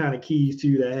all kind of keys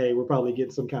to that. Hey, we're probably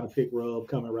getting some kind of pick rub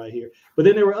coming right here. But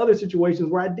then there were other situations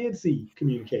where I did see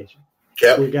communication.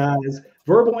 Yep. With guys,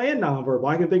 verbal and nonverbal.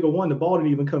 I can think of one. The ball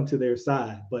didn't even come to their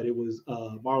side, but it was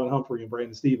Marlon Humphrey and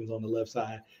Brandon Stevens on the left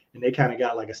side, and they kind of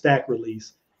got like a stack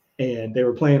release, and they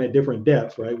were playing at different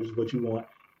depths, right, which is what you want.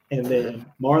 And then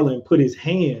Marlon put his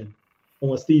hand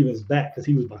on Stevens' back, because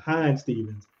he was behind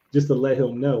Stevens, just to let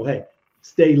him know, hey,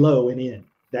 stay low and in.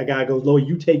 That guy goes low,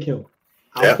 you take him.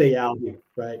 I'll stay out here,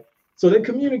 right? So the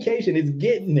communication is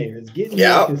getting there. It's getting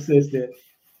more consistent.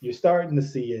 You're starting to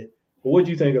see it. But what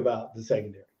do you think about the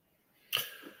secondary?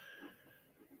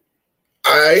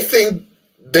 I think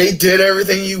they did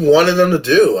everything you wanted them to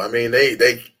do. I mean,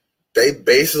 they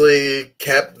basically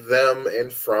kept them in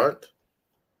front.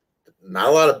 Not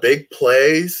a lot of big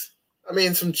plays. I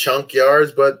mean, some chunk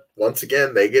yards, but once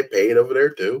again, they get paid over there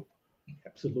too.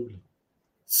 Absolutely.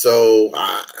 So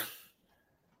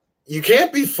you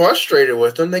can't be frustrated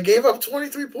with them. They gave up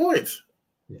 23 points.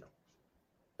 Yeah.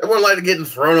 They weren't like getting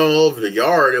thrown all over the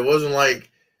yard. It wasn't like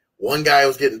one guy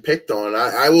was getting picked on.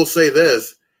 I will say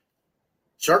this.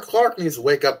 Chuck Clark needs to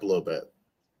wake up a little bit.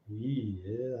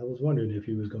 Yeah, I was wondering if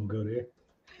he was going to go there.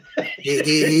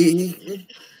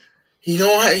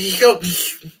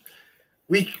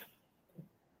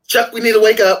 Chuck, we need to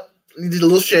wake up. We need a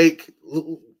little shake.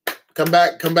 Come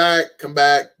back.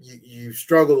 You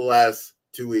struggled the last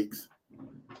 2 weeks.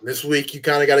 This week, you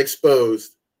kind of got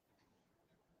exposed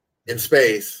in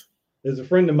space. There's a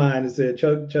friend of mine that said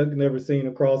Chuck never seen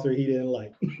a crosser he didn't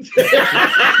like.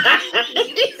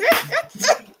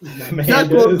 Man Chuck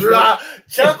will does. drop.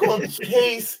 Chuck will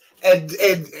chase and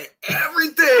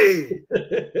everything.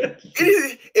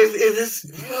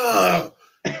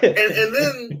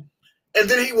 And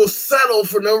then he will settle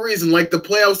for no reason. Like the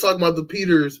play I was talking about, the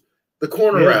Peters, the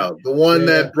corner route, the one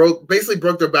that basically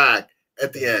broke their back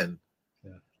at the end.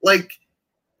 Yeah. Like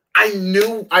I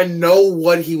know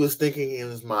what he was thinking in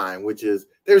his mind, which is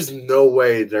there's no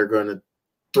way they're going to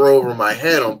throw over my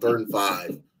head on 3rd and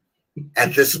 5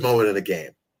 at this moment in the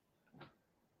game.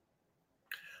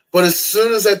 But as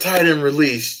soon as that tight end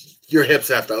release, your hips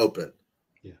have to open.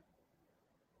 Yeah.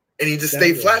 And he just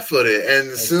stayed flat-footed. And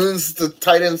as soon as the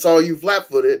tight end saw you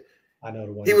flat-footed, I know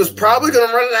the one he was probably going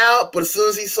to run it out, but as soon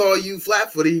as he saw you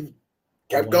flat-footed, he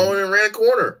kept going and ran a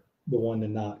corner. The one to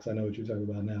Knox. I know what you're talking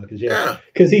about now.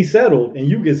 Because he settled, and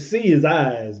you could see his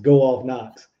eyes go off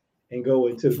Knox and go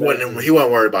into he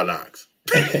wasn't worried about Knox.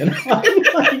 And I'm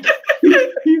like,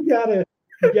 you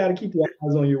gotta keep your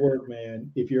eyes on your work, man.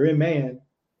 If you're in man,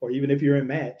 or even if you're in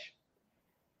match,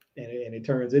 and it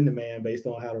turns into man based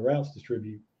on how the routes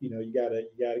distribute, you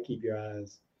gotta keep your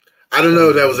eyes. I don't know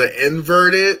if that was an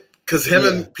inverted, because him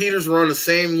and Peters were on the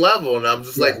same level, and I'm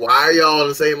just like, why are y'all on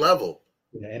the same level?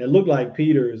 Yeah, and it looked like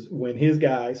Peters, when his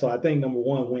guy, so I think number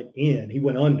one went in, he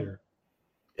went under.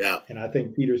 Yeah. And I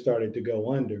think Peters started to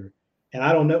go under. And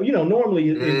I don't know, normally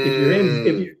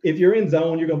if you're in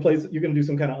zone, you're gonna do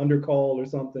some kind of undercall or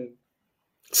something.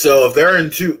 So if they're in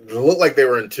 2, it looked like they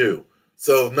were in 2.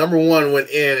 So if number one went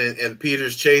in and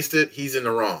Peters chased it, he's in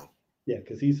the wrong. Yeah,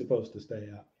 because he's supposed to stay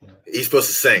out. Yeah. He's supposed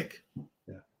to sink.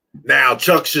 Yeah. Now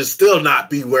Chuck should still not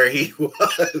be where he was.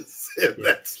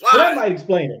 That's fine. So that might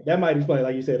explain it.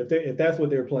 Like you said, if that's what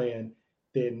they're playing,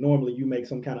 then normally you make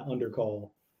some kind of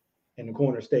undercall, and the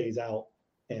corner stays out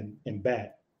and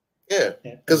back. Yeah,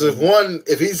 because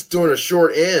if he's doing a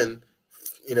short end,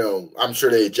 I'm sure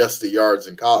they adjust the yards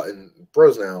in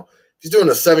pros now. If he's doing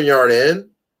a 7-yard end,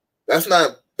 that's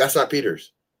not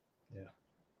Peters. Yeah,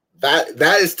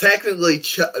 that is technically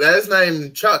that is not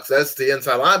even Chuck's. That's the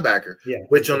inside linebacker. Yeah,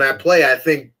 which on that play, I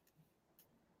think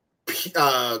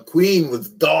Queen was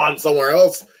gone somewhere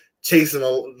else chasing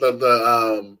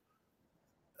the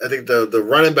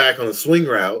running back on the swing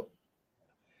route.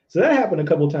 So that happened a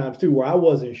couple of times too, where I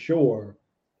wasn't sure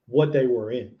what they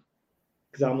were in,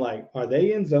 because I'm like, are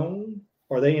they in zone?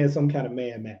 Or are they in some kind of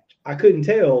man match? I couldn't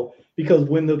tell, because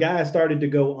when the guy started to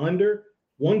go under,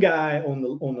 one guy on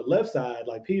the left side,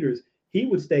 like Peters, he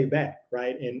would stay back,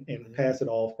 right, and pass it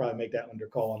off, probably make that under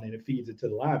call, and then it feeds it to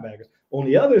the linebackers. On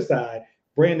the other side,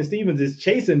 Brandon Stephens is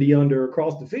chasing the under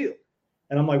across the field,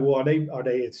 and I'm like, well, are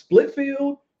they at split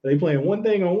field? Are they playing one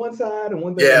thing on one side and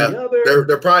one thing on the other?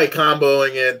 They're probably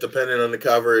comboing it depending on the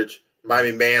coverage. Might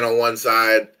be man on one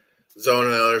side, zone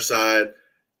on the other side,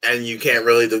 and you can't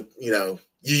really, you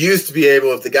used to be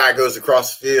able, if the guy goes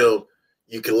across the field,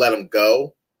 you can let him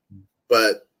go.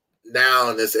 But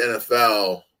now in this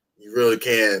NFL, you really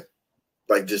can't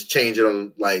just change it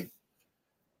on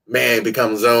man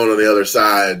becomes zone on the other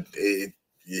side.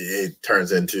 It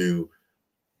turns into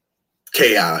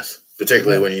chaos.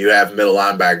 Particularly when you have middle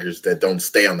linebackers that don't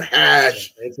stay on the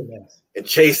hash and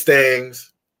chase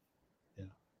things. Yeah.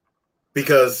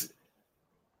 Because,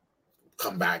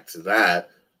 come back to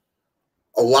that,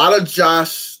 a lot of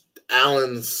Josh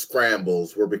Allen's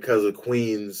scrambles were because of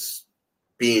Queens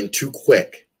being too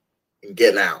quick and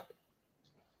getting out.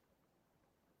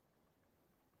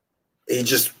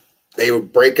 They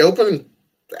would break open.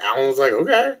 Allen was like,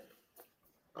 okay,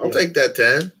 I'll take that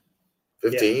 10,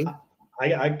 15. Yeah.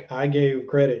 I gave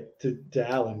credit to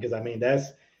Allen,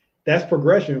 because that's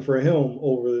progression for him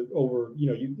over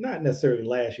not necessarily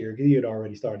last year, because he had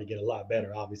already started to get a lot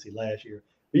better obviously last year,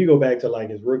 but you go back to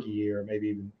his rookie year, or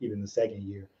maybe even the second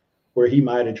year, where he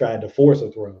might have tried to force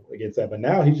a throw against that, but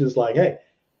now he's just like, hey,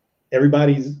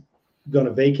 everybody's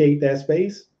gonna vacate that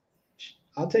space.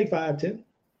 I'll take 5-10.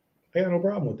 I got no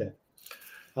problem with that.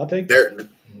 I'll take that.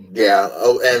 Yeah.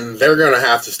 Oh, and they're gonna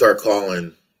have to start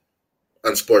calling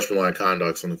unsportsmanlike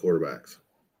conducts on the quarterbacks.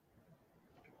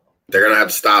 They're going to have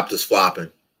to stop this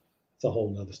flopping. It's a whole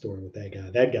nother story with that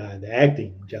guy. That guy, the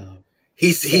acting job.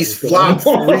 He's flopped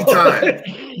 3 times.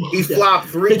 He flopped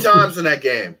 3 times in that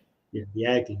game. Yeah, the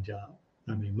acting job.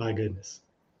 My goodness.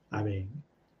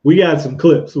 We got some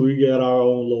clips. We got our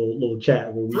own little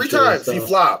chat where we 3 times he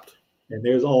flopped. And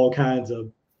there's all kinds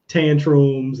of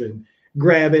tantrums and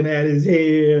grabbing at his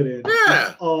head and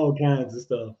all kinds of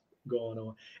stuff going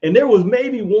on. And there was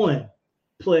maybe one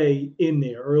play in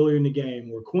there earlier in the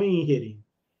game where Queen hit him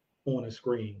on a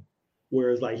screen,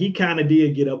 where it's he kind of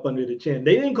did get up under the chin.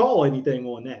 They didn't call anything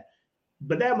on that,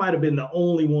 but that might have been the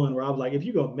only one where I was like, if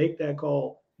you're gonna make that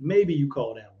call, maybe you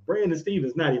call that one. Brandon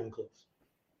Stephens, not even close.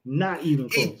 Not even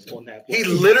close on that play. He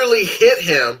literally hit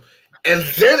him, and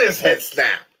then his head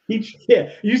snapped. You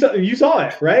saw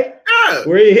it, right? Yeah.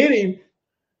 Where he hit him,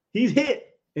 he's hit.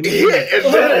 And He hit,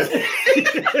 and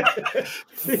then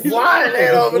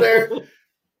flying over there.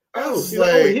 I was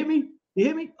like, he hit me. He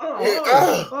hit me.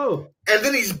 Oh. And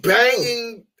then he's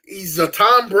banging. He's a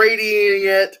Tom Bradying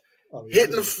it,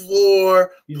 hitting the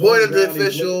floor, pointing at the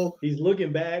official. He's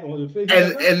looking back on the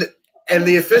official. And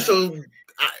the official,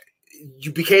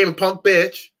 you became a punk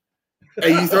bitch,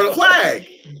 and you throw the flag.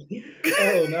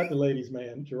 Oh, not the ladies'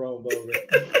 man, Jerome Boger.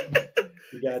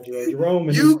 You got Jerome.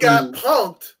 You got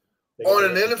punked on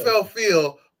an NFL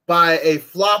field by a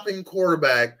flopping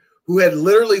quarterback who had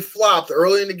literally flopped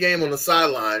early in the game on the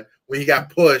sideline when he got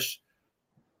pushed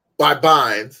by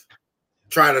Bynes,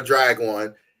 trying to drag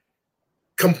one,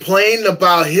 complained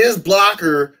about his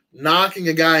blocker knocking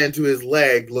a guy into his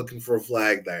leg looking for a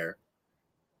flag there.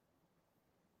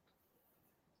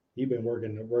 You've been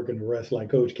working the rest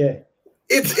like Coach K.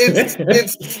 It's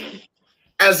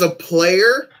as a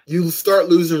player, you start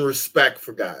losing respect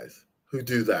for guys who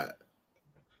do that.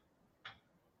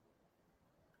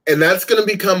 And that's going to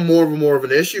become more of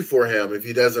an issue for him if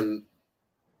he doesn't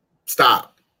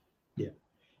stop. Yeah,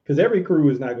 because every crew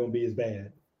is not going to be as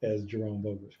bad as Jerome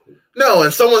Boger's crew. No,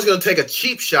 and someone's going to take a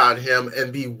cheap shot at him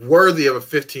and be worthy of a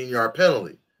 15-yard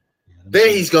penalty. Then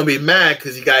he's going to be mad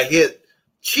because he got hit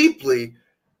cheaply.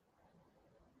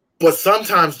 But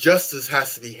sometimes justice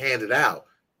has to be handed out.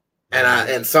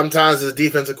 And sometimes as a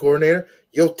defensive coordinator,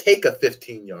 you'll take a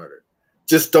 15-yarder.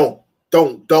 Just don't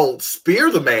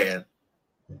spear the man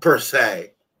per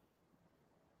se.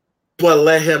 But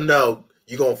let him know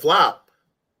you're going to flop.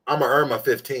 I'm going to earn my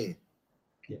 15.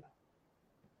 Yeah.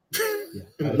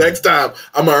 Next time,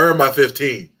 I'm going to earn my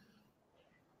 15.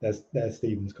 That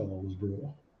Stevens call was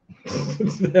brutal.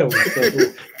 That was so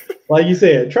cool. Like you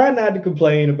said, try not to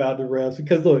complain about the refs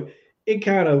because, look, it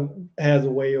kind of has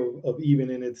a way of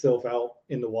evening itself out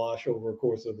in the wash over a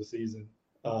course of the season.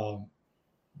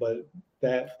 But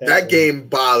that game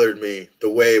bothered me the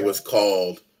way it was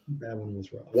called. That one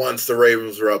was rough. Once the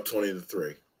Ravens were up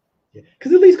 20-3. Yeah,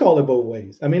 because at least call it both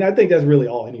ways. I mean, I think that's really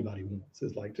all anybody wants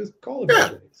is like just call it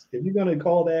both ways. If you're going to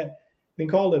call that, then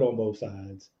call it on both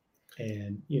sides,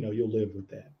 and you'll live with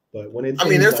that. But when it's,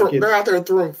 they're out there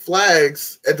throwing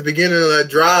flags at the beginning of that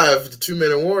drive, the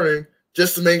 2-minute warning,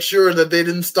 just to make sure that they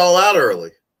didn't stall out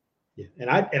early. Yeah, and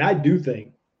I do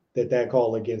think that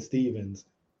call against Stevens,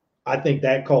 I think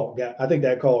that call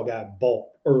got bought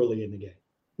early in the game.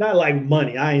 Not like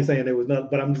money. I ain't saying there was nothing,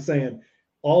 but I'm just saying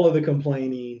all of the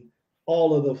complaining,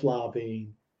 all of the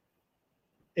flopping.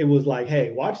 It was like,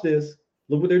 hey, watch this.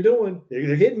 Look what they're doing.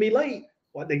 They're hitting me late.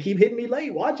 They keep hitting me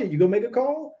late. Watch it. You gonna make a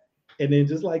call? And then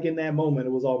just like in that moment,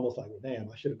 it was almost like, well, damn,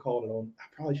 I should have called it on. I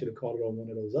probably should have called it on one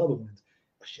of those other ones.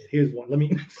 Oh, shit, here's one. Let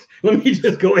me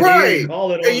just go ahead and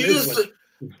call it on this one.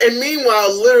 And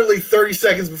meanwhile, literally 30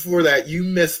 seconds before that, you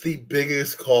missed the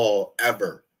biggest call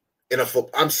ever in a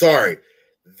football. I'm sorry.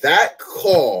 That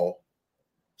call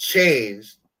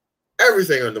changed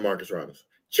everything on DeMarcus Robinson.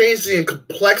 Changed the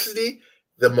complexity,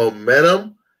 the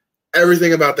momentum,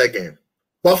 everything about that game.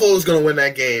 Buffalo was going to win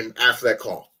that game after that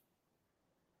call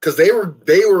because they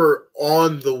were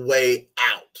on the way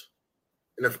out.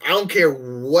 And if I don't care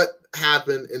what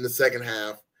happened in the second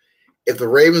half, if the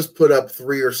Ravens put up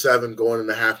 3 or 7 going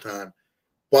into halftime,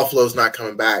 Buffalo's not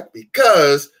coming back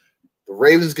because the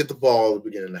Ravens get the ball at the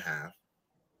beginning of the half.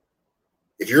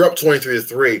 If you're up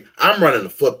 23-3, I'm running the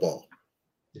football.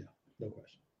 Yeah, no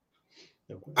question.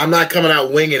 I'm not coming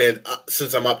out winging it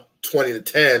since I'm up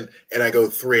 20-10 and I go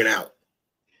 3 and out.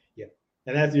 Yeah,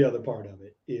 and that's the other part of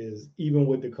it is even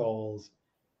with the calls,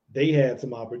 they had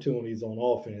some opportunities on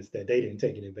offense that they didn't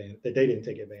take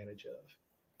advantage of.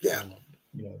 Yeah.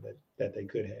 That they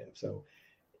could have. So,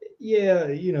 yeah,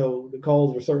 the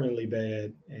calls were certainly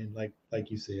bad. And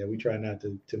like you said, we try not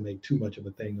to make too much of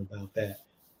a thing about that.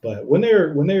 But when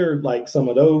they're like some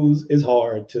of those, it's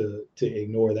hard to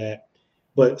ignore that.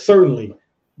 But certainly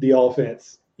the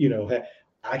offense,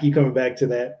 I keep coming back to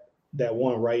that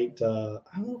one right. I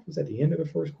don't know if it was at the end of the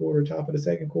first quarter, top of the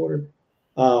second quarter.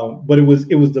 But it was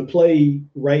the play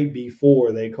right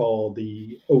before they called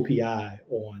the OPI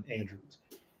on Andrews.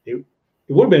 It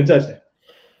would have been a touchdown,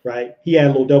 right? He had a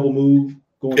little double move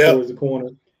going towards the corner.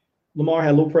 Lamar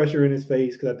had a little pressure in his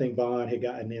face because I think Vaughn had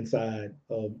gotten inside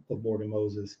of Morgan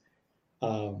Moses.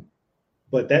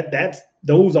 But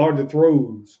those are the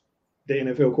throws the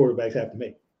NFL quarterbacks have to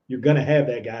make. You're gonna have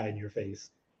that guy in your face,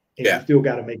 and you still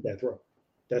got to make that throw.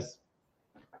 That's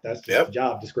just the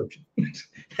job description.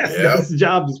 That's the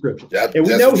job description. And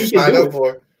we know he can do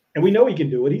it. And we know he can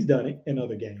do it. He's done it in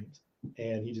other games.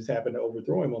 and he just happened to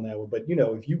overthrow him on that one. But you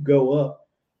know, if you go up,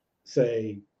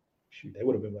 say, shoot, they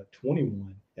would have been about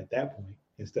 21 at that point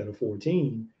instead of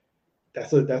 14.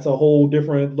 That's a whole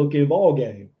different looking ball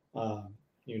game.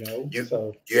 You know,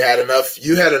 you had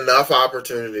enough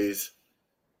opportunities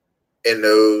in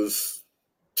those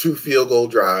 2 field goal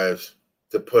drives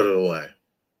to put it away.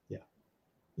 Yeah,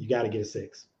 you got to get a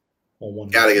 6 on one.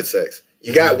 Got to get 6.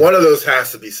 You got one of those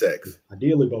has to be 6.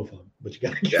 Ideally, both of them, but you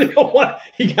got to get it on one.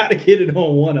 You got to get it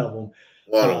on one of them.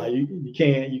 You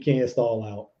can't stall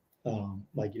out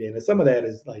like you did. And some of that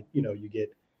is like, you know, you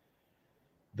get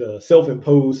the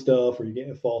self-imposed stuff, or you're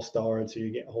getting false starts, or you're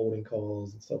getting holding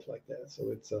calls and stuff like that. So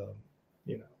it's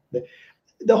you know,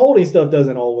 the holding stuff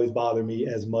doesn't always bother me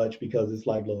as much, because it's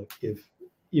like, look, if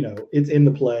you know it's in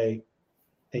the play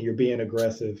and you're being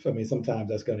aggressive, I mean, sometimes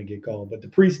that's going to get called. But the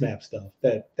pre-snap stuff,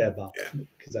 that bothers me,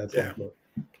 because that's like, look,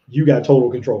 you got total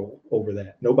control over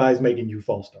that. Nobody's making you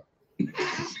false start.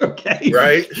 Okay.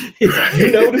 Right.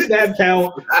 You know the snap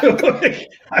count.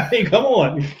 I mean, come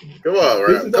on. Come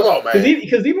on, man.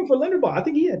 Because even for Linderbaugh, I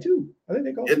think he had 2. I think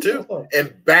they called it too.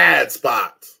 In bad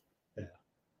spots. Yeah.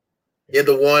 He had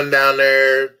the one down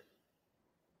there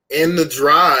in the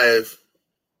drive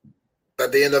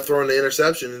that they end up throwing the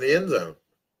interception in the end zone.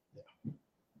 Yeah.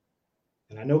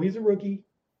 And I know he's a rookie.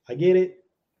 I get it.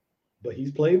 But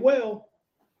he's played well.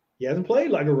 He hasn't played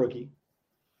like a rookie.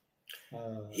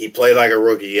 He played like a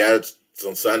rookie. He had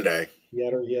on Sunday. He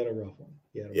had a rough one.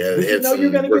 He had some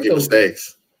rookie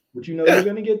mistakes. But you know you're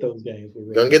going to get those games.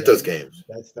 You're going to get those games.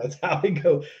 That's how it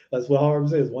goes. That's what Harm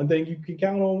says. One thing you can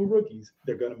count on with rookies,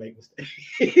 they're going to make mistakes.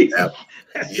 Yep.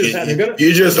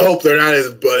 You just hope they're not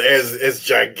as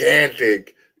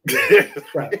gigantic.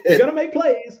 Right. They're going to make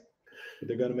plays, but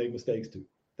they're going to make mistakes too.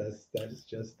 That's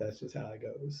just how it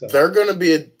goes. So they're going to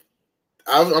be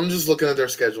I'm just looking at their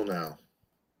schedule now.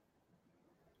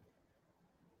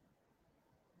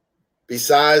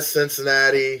 Besides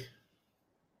Cincinnati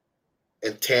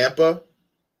and Tampa,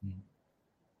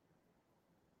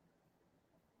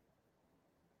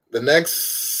 the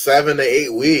next 7 to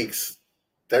 8 weeks,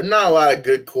 there's not a lot of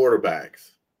good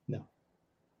quarterbacks. No.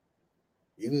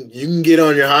 You can get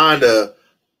on your Honda,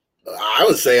 I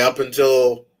would say, up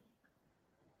until,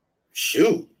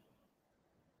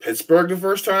 Pittsburgh the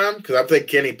first time? Because I think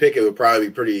Kenny Pickett would probably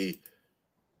be pretty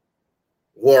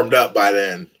warmed up by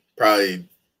then, probably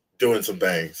doing some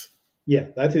things. Yeah,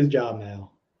 that's his job now.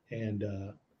 And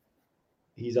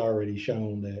he's already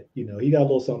shown that, you know, he got a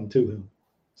little something to him.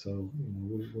 So, you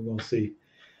know, we're going to see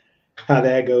how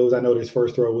that goes. I know his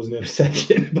first throw was an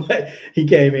interception, but he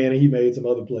came in and he made some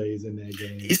other plays in that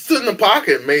game. He stood in the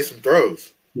pocket and made some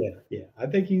throws. Yeah. I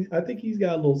think he's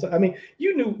got a little. I mean,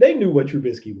 they knew what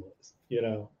Trubisky was. You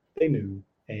know, they knew,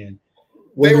 and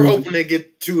they were hoping to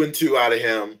get 2-2 out of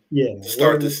him. Yeah, to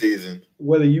start the season.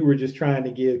 Whether you were just trying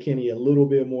to give Kenny a little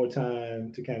bit more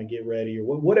time to kind of get ready, or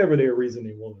whatever their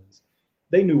reasoning was,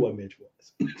 they knew what Mitch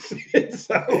was.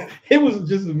 So it was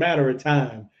just a matter of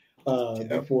time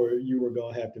before you were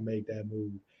going to have to make that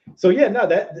move. So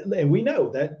and we know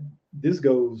that this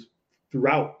goes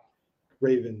throughout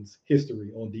Ravens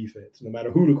history on defense, no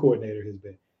matter who the coordinator has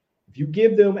been. If you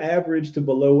give them average to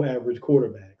below average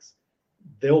quarterbacks,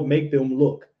 they'll make them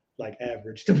look like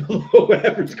average to below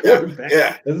average quarterbacks.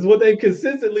 Yeah. This is what they've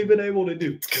consistently been able to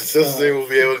do. Consistently will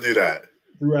be able to do that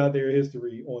throughout their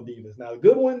history on defense. Now, the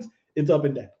good ones, it's up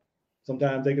and down.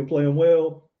 Sometimes they can play them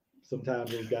well.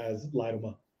 Sometimes those guys light them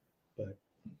up.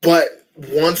 But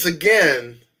once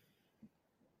again,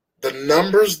 the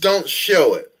numbers don't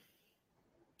show it.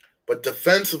 But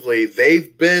defensively,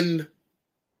 they're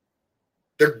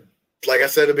like I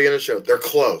said at the beginning of the show, they're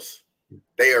close.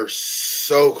 They are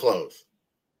so close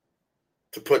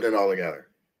to putting it all together.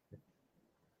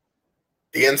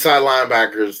 The inside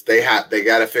linebackers, they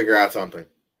got to figure out something.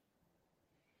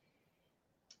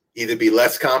 Either be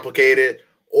less complicated,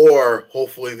 or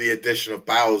hopefully the addition of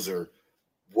Bowser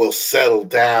will settle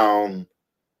down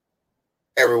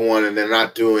everyone and they're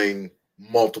not doing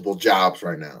multiple jobs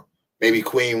right now. Maybe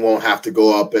Queen won't have to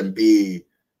go up and be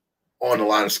on the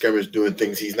line of scrimmage doing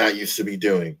things he's not used to be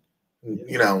doing.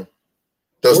 You know,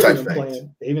 those type of things.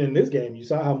 Even in this game, you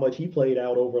saw how much he played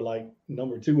out over like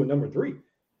number 2 and number 3.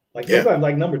 Like sometimes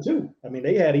like number 2. I mean,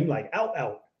 they had him like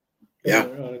out. Yeah.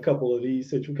 On a couple of these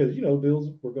situations because, you know, Bills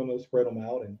were going to spread them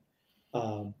out.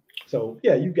 And so,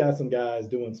 yeah, you've got some guys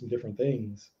doing some different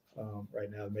things right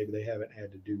now. Maybe they haven't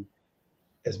had to do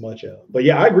as much of. But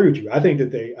yeah, I agree with you. I think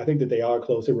that they are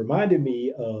close. It reminded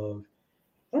me of,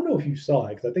 I don't know if you saw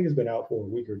it because I think it's been out for a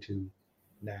week or two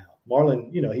now.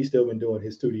 Marlon, you know, he's still been doing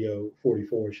his Studio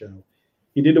 44 show.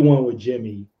 He did the one with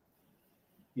Jimmy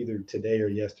either today or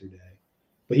yesterday.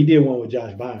 But he did one with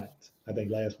Josh Bynes, I think,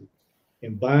 last week.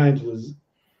 And Bynes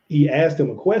he asked him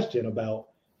a question about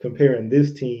comparing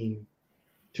this team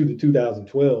to the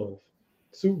 2012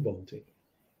 Super Bowl team.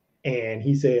 And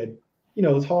he said,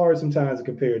 it's hard sometimes to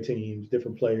compare teams,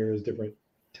 different players, different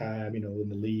time, in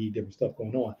the league, different stuff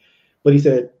going on. But he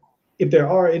said, if there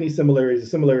are any similarities, the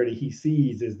similarity he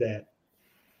sees is that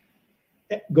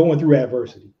going through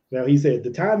adversity. Now, he said the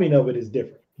timing of it is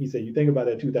different. He said, you think about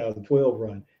that 2012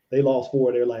 run, they lost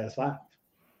 4 of their last 5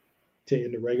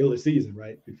 in the regular season,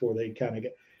 right? Before they kind of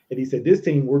and he said, this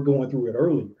team, we're going through it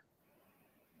earlier.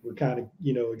 We're kind of,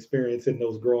 experiencing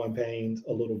those growing pains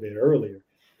a little bit earlier.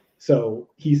 So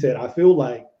he said, I feel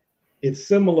like it's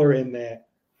similar in that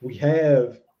we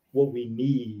have what we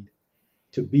need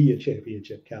to be a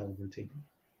championship caliber team.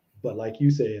 But like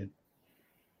you said,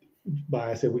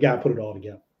 I said, we got to put it all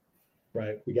together,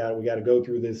 right? We got to go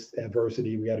through this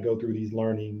adversity. We got to go through these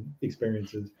learning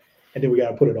experiences, and then we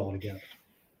got to put it all together.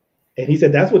 And he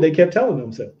said, that's what they kept telling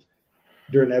themselves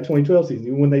during that 2012 season.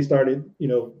 Even when they started,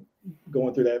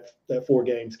 going through that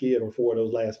 4-game skid or 4 of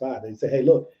those last 5, they say, hey,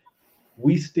 look,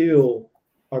 we still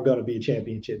are going to be a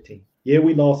championship team. Yeah,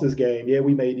 we lost this game. Yeah,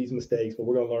 we made these mistakes, but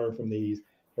we're going to learn from these.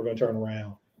 We're going to turn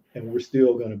around, and we're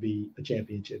still going to be a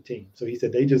championship team. So he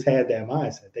said they just had that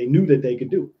mindset. They knew that they could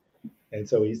do it. And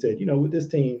so he said, with this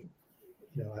team,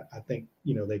 I think,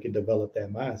 they can develop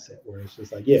that mindset where it's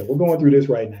just like, yeah, we're going through this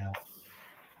right now,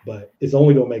 but it's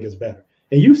only going to make us better.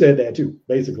 And you said that too,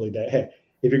 basically, that, hey,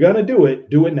 if you're going to do it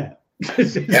now.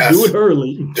 Yes. Do it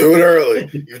early. Do it early.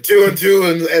 You're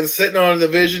 2-2 and sitting on a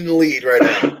division lead right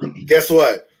now. Guess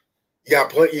what? You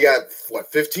got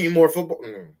what? 15 more football.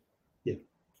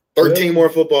 13 more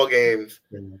football games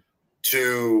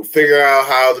to figure out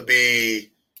how to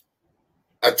be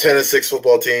a 10-6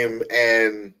 football team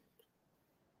and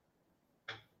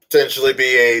potentially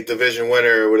be a division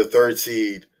winner with a 3rd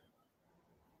seed.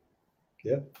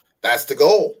 Yeah, that's the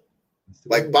goal.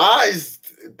 Like buys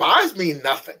mean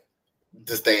nothing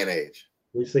this day and age.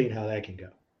 We've seen how that can go.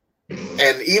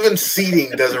 And even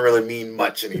seeding doesn't really mean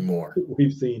much anymore.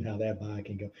 We've seen how that bye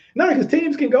can go. No, because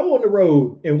teams can go on the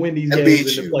road and win these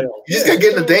games in the playoffs. You just got to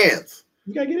get in the dance.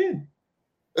 You got to get in.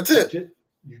 That's it. You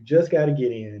just got to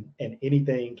get in, and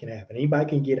anything can happen. Anybody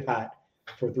can get hot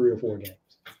for 3 or 4 games.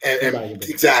 And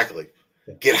exactly.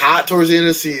 Yeah. Get hot towards the end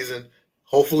of the season.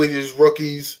 Hopefully these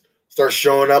rookies start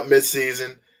showing up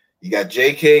midseason. You got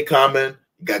J.K. coming.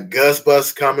 You got Gus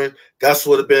Bus coming. Gus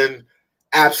would have been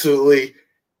absolutely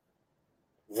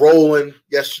rolling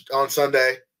on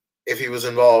Sunday if he was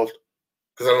involved,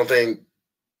 because I don't think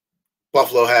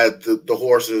Buffalo had the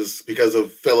horses because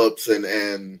of Phillips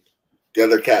and the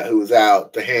other cat who was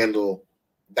out to handle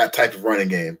that type of running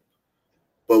game.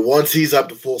 But once he's up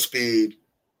to full speed,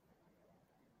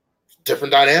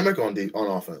 different dynamic on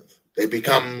offense. They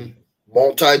become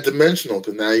multi-dimensional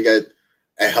because now you got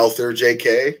a healthier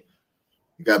JK.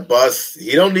 You got Bus.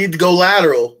 He don't need to go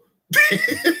lateral.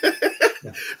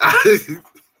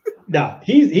 No,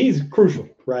 he's crucial,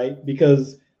 right?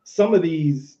 Because some of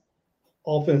these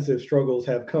offensive struggles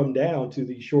have come down to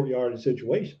these short yardage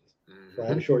situations,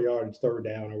 right? Short yardage 3rd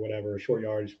down or whatever, short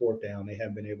yardage 4th down, they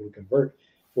haven't been able to convert.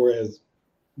 Whereas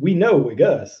we know with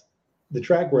Gus, the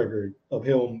track record of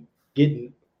him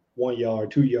getting 1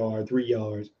 yard, 2 yard, 3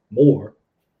 yards more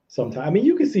sometimes. I mean,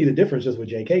 you can see the difference just with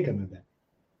JK coming back.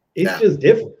 It's just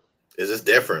different. It's just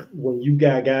different. When you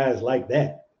got guys like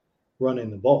that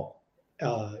running the ball.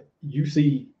 You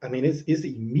see, I mean, it's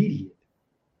immediate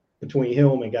between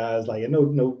him and guys like, and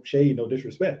no shade, no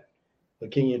disrespect, but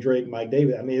Kenyon Drake, Mike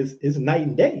Davis. I mean, it's night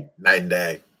and day. Night and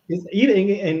day. It's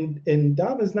eating, and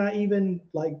Dobbins not even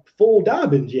like full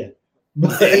Dobbins yet.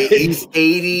 But he's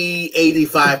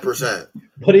 85%.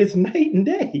 But it's night and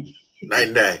day. Night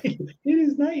and day. It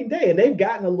is night and day, and they've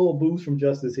gotten a little boost from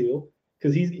Justice Hill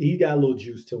because he got a little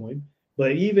juice to him.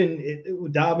 But even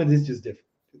Dobbins is just different.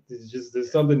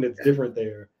 There's something that's different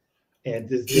there. And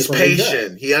he's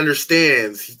patient. He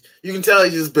understands. You can tell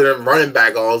he's just been a running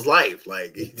back all his life.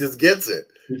 Like, he just gets it.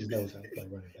 He just knows how to play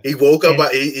running back. He woke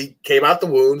up. He came out the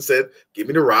wound, said, "Give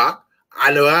me the rock.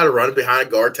 I know how to run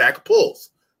behind guard, tackle, pulls."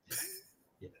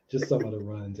 Yeah, just some of the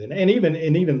runs, and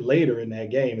even later in that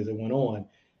game as it went on,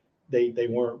 they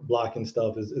weren't blocking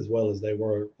stuff as well as they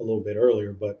were a little bit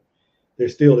earlier. But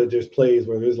there's plays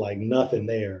where there's like nothing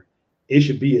there. It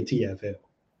should be a TFL.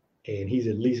 And he's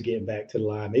at least getting back to the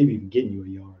line, maybe even getting you a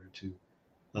yard or 2.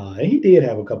 And he did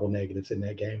have a couple negatives in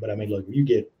that game. But, I mean, look, you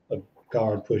get a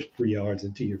guard pushed 3 yards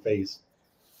into your face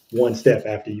 1 step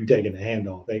after you taking the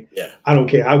handoff. I don't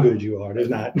care how good you are. There's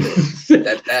not –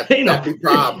 that be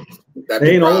problem. There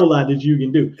ain't a whole lot that you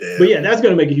can do. Yeah. But, yeah, that's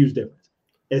going to make a huge difference.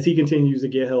 as he continues to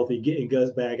get healthy, getting Gus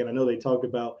back. And I know they talked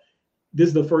about this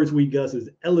is the first week Gus is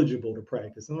eligible to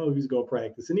practice. I don't know if he's going to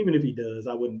practice. And even if he does,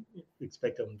 I wouldn't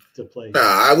expect him to play. No,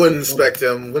 I wouldn't expect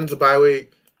him. When's the bye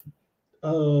week?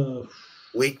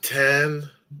 Week 10.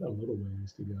 A little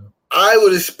ways to go. I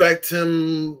would expect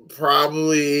him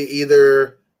probably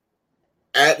either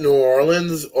at New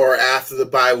Orleans or after the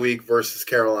bye week versus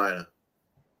Carolina.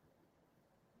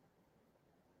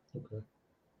 Okay.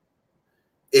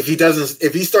 If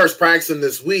he starts practicing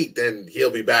this week, then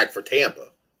he'll be back for Tampa.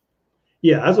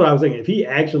 Yeah, that's what I was thinking. If he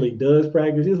actually does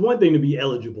practice, it's one thing to be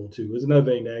eligible to. It's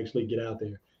another thing to actually get out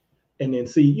there and then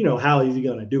see, how is he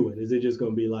going to do it? Is it just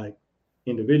going to be like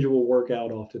individual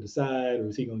workout off to the side, or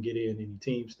is he going to get in any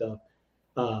team stuff?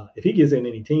 If he gets in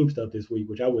any team stuff this week,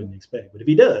 which I wouldn't expect, but if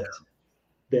he does,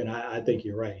 then I think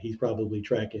you're right. He's probably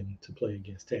tracking to play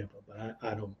against Tampa, but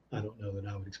I don't know that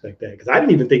I would expect that because I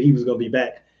didn't even think he was going to be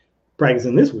back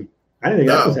practicing this week. I didn't think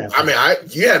that was happening. I mean,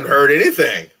 you hadn't heard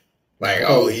anything like,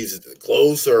 he's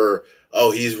close or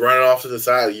he's running off to the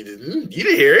side. You didn't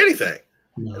hear anything,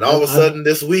 and all of a sudden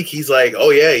this week he's like,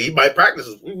 oh yeah, he might practice.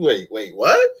 Wait,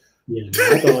 what? Yeah,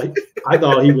 I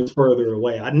thought he was further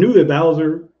away. I knew that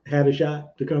Bowser had a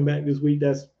shot to come back this week.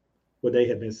 That's what they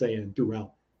had been saying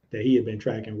throughout, that he had been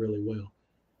tracking really well.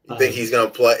 You think he's going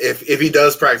to play? If he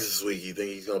does practice this week, you think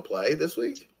he's going to play this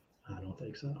week? I don't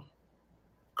think so.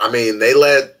 I mean,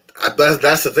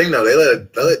 that's the thing though. They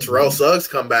let Terrell Suggs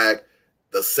come back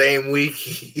the same week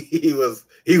he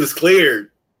was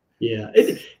cleared. Yeah,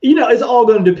 it's all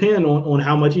going to depend on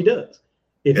how much he does.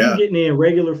 If he's getting in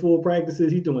regular full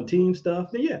practices, he's doing team stuff,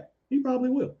 then yeah, he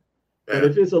probably will. Yeah. But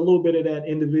if it's a little bit of that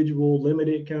individual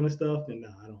limited kind of stuff, then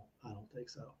no, I don't think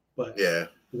so. But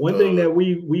one thing that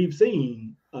we've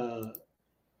seen,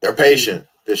 they're patient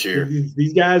this year.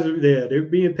 These guys are there. They're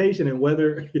being patient, and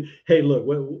whether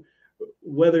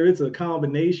it's a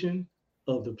combination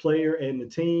of the player and the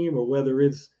team, or whether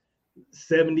it's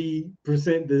 70%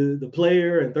 the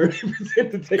player and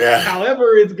 30% the team,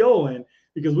 however it's going.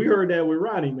 Because we heard that with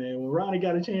Ronnie, man. When Ronnie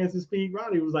got a chance to speak,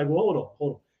 Ronnie was like, well, hold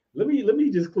on. Let me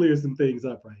just clear some things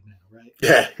up right now, right?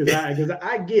 Yeah. Because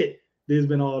I get there's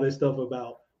been all this stuff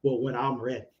about, well, when I'm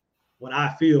ready, when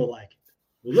I feel like it.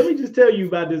 Well, let me just tell you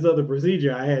about this other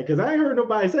procedure I had, because I ain't heard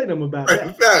nobody say nothing about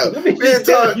that. No, we didn't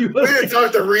talk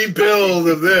the rebuild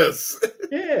of this.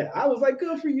 Yeah, I was like,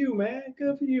 good for you, man.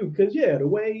 Good for you. Because, the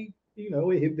way,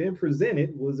 it had been presented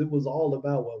it was all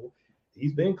about, well,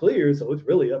 he's been cleared, so it's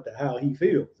really up to how he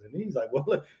feels. And he's like, well,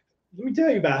 let me tell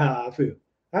you about how I feel.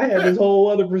 I had this whole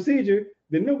other procedure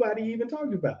that nobody even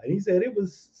talked about. And he said it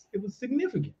was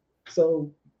significant.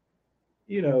 So,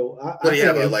 what do you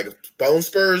have, like bone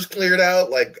spurs cleared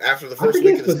out, like after the first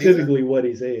week of the season? Specifically what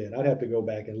he said. I'd have to go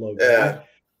back and look. Yeah.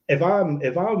 If I'm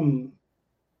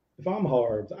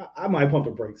Harbs, I might pump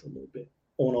the brakes a little bit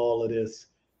on all of this.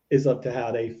 It's up to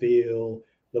how they feel,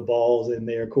 the balls in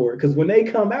their court. Because when they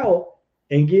come out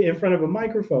and get in front of a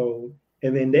microphone,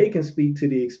 and then they can speak to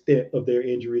the extent of their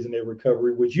injuries and their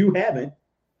recovery, which you haven't,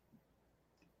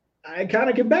 I kind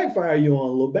of can backfire on you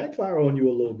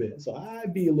a little bit. So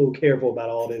I'd be a little careful about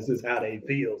all this is how they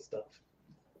feel stuff.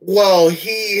 Well,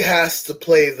 he has to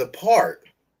play the part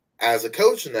as a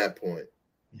coach in that point.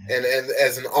 Yeah. And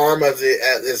as an arm of the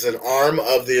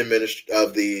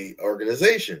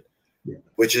organization,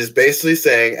 which is basically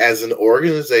saying, as an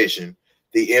organization,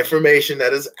 the information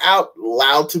that is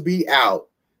allowed to be out,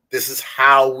 this is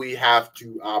how we have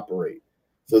to operate.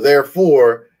 So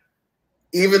therefore,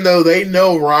 even though they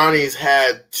know Ronnie's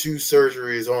had 2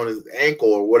 surgeries on his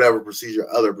ankle or whatever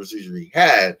other procedure he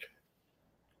had,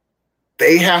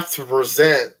 they have to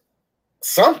present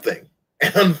something.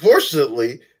 And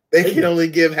unfortunately, they can only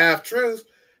give half truth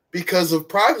because of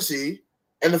privacy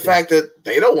and the fact that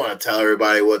they don't want to tell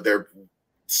everybody what their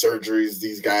surgeries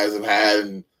these guys have had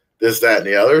and this, that, and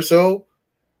the other. So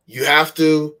you have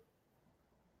to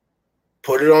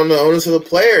put it on the onus of the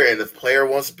player. And if the player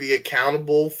wants to be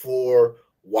accountable for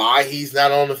why he's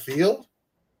not on the field,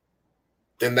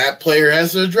 then that player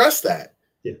has to address that.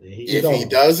 Yeah, if he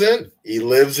doesn't, he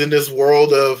lives in this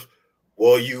world of,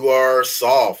 well, you are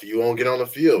soft. You won't get on the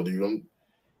field.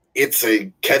 It's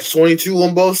a catch-22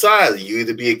 on both sides. You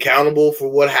either be accountable for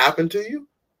what happened to you,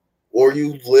 or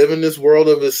you live in this world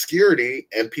of obscurity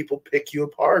and people pick you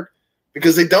apart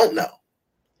because they don't know.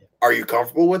 Are you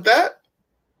comfortable with that?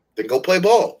 Then go play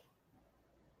ball.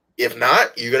 If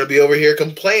not, you're going to be over here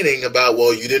complaining about,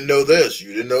 well, you didn't know this,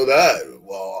 you didn't know that.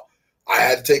 Well, I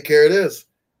had to take care of this.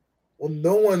 Well,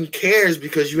 no one cares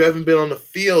because you haven't been on the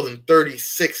field in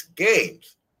 36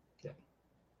 games.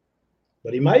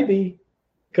 But he might be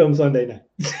come Sunday night.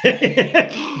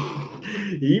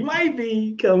 He might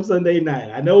be come Sunday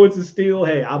night. I know it's a steal.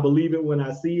 Hey, I believe it when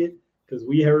I see it because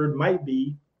we heard might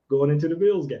be going into the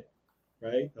Bills game,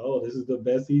 right? Oh, this is the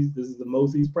best this is the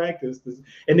most he's practiced.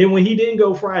 And then when he didn't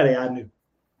go Friday, I knew.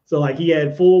 So like he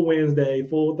had full Wednesday,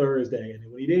 full Thursday, and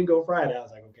then when he didn't go Friday, I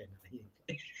was like, okay,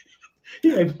 no,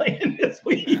 he ain't playing this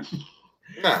week.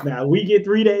 Nah. Now we get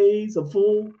 3 days of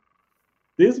full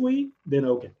this week, then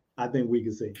okay, I think we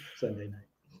can see Sunday night.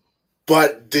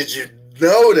 But did you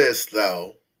notice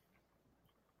though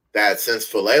that since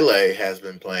Falele has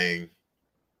been playing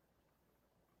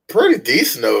pretty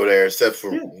decent over there, except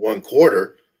for 1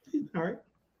 quarter? All right.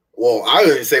 Well, I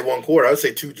wouldn't say 1 quarter. I would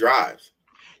say 2 drives.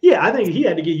 Yeah, I think he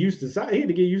had to get used to the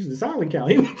silent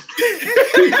count. He was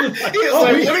like,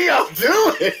 what are y'all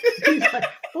doing? He's like,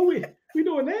 oh, we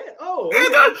doing that? Oh,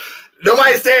 okay.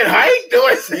 Nobody's saying hi.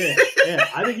 Nobody's saying. Yeah.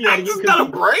 I think he had to get got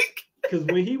a break. Because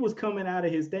when he was coming out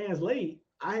of his stands late,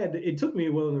 it took me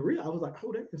a while to realize. I was like,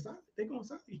 oh, they're going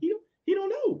silent. He don't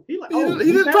know. He like, oh,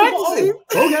 he didn't practice.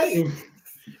 Okay.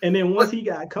 And then once he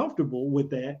got comfortable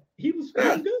with that, he was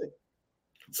good.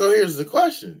 So here's the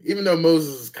question. Even though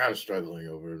Moses is kind of struggling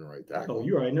over in the right tackle. Oh,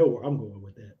 you already know where I'm going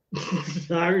with that.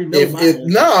 I already know.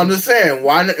 No, I'm just saying,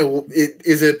 why not,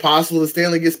 is it possible that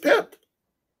Stanley gets pipped?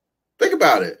 Think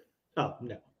about it. Oh,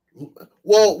 no.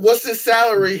 Well, what's his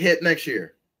salary hit next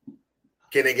year?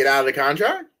 Can he get out of the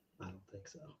contract? I don't think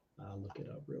so. I'll look it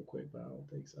up real quick, but I don't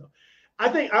think so.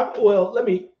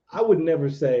 I would never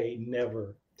say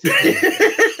never.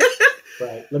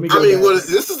 Right. Let me.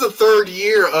 This is the 3rd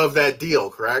year of that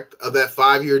deal, correct? Of that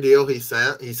 5-year deal he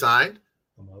signed.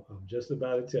 I'm just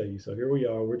about to tell you. So here we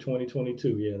are. We're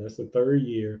 2022. Yeah, that's the 3rd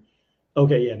year.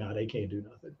 Okay. Yeah. No, they can't do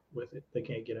nothing with it. They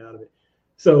can't get out of it.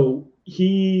 So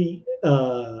he,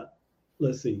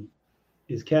 let's see,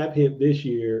 his cap hit this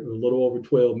year a little over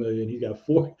 12 million. He's got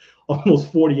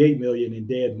almost 48 million in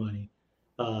dead money.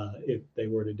 If they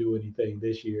were to do anything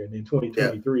this year, and then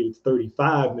 2023, it's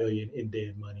 35 million in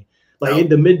dead money. Like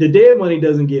the dead money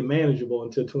doesn't get manageable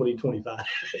until 2025.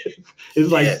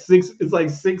 It's like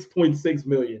 6.6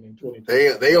 million in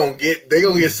 2025. They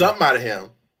gonna get something out of him.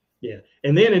 Yeah,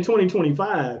 and then in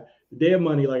 2025, the dead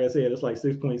money, like I said, it's like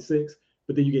 6.6,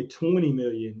 but then you get 20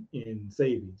 million in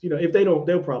savings. You know, if they don't,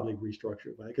 they'll probably restructure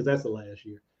it, right? Because that's the last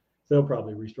year. So they'll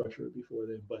probably restructure it before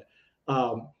then. But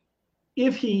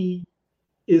if he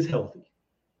is healthy,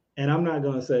 and I'm not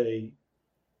gonna say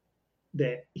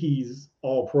that he's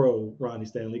all pro Ronnie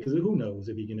Stanley, because who knows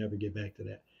if he can ever get back to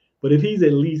that. But if he's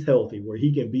at least healthy where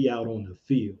he can be out on the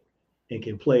field and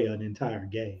can play an entire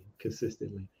game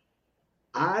consistently,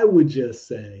 I would just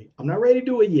say, I'm not ready to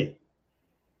do it yet,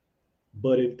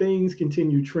 but if things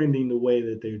continue trending the way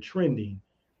that they're trending,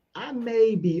 I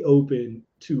may be open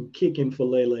to kicking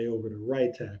Falele over to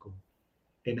right tackle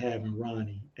and having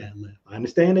Ronnie at left. I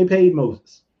understand they paid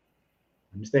Moses.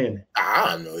 I understand that.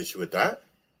 I have no issue with that.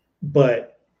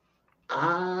 But,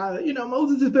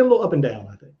 Moses has been a little up and down,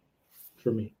 I think, for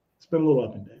me. It's been a little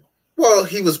up and down. Well,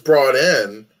 he was brought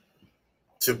in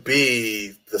to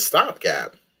be the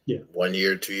stopgap. Yeah. 1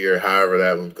 year, 2 year, however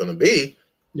that was going to be.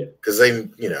 Yeah. Because they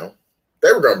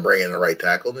were going to bring in a right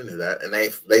tackle. They knew that. And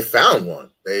they found one.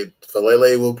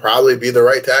 Falele will probably be the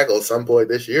right tackle at some point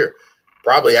this year.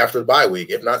 Probably after the bye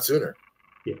week, if not sooner.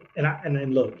 Yeah, and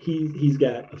then look, he's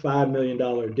got a $5 million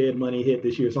dead money hit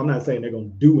this year, so I'm not saying they're going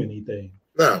to do anything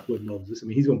with Moses. I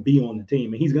mean, he's going to be on the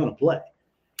team and he's going to play.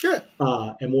 Yeah.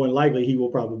 And more than likely, he will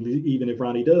probably, even if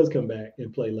Ronnie does come back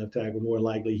and play left tackle, more than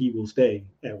likely he will stay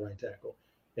at right tackle,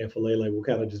 and Falele will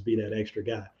kind of just be that extra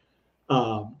guy.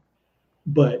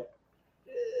 But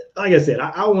like I said,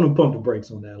 I want to pump the brakes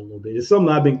on that a little bit. It's something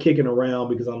I've been kicking around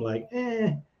because I'm like,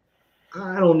 I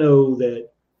don't know that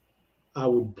I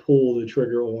would pull the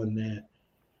trigger on that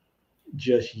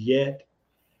just yet.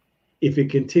 If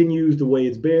it continues the way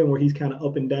it's been, where he's kind of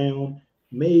up and down,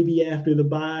 maybe after the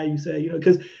bye, you say,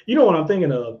 because you know what I'm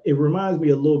thinking of? It reminds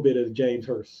me a little bit of James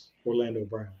Hurst, Orlando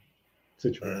Brown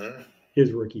situation,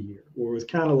 his rookie year, where it was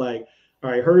kind of like,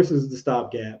 all right, Hurst is the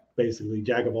stopgap, basically,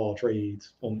 jack of all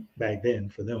trades back then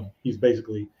for them. He's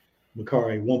basically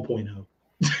Makari 1.0.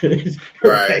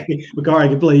 Right. Makari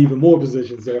can play even more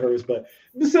positions than Hurst, but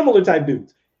similar type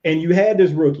dudes. And you had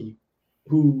this rookie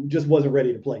who just wasn't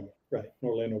ready to play yet, right?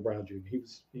 Orlando Brown Jr. He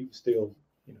was still,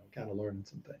 kind of learning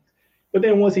some things. But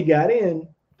then once he got in,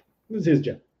 it was his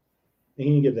job, and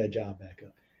he didn't give that job back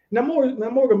up. Now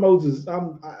Morgan Moses,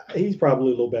 he's probably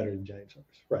a little better than James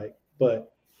Hurst, right?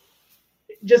 But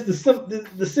just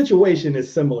the situation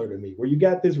is similar to me, where you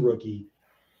got this rookie,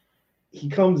 he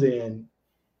comes in.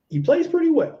 He plays pretty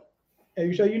well. And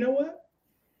you say, you know what?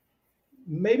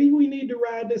 Maybe we need to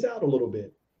ride this out a little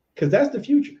bit, because that's the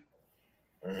future.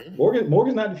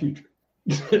 Morgan's not the future.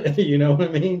 You know what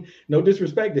I mean? No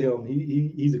disrespect to him.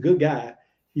 He's a good guy.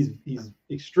 He's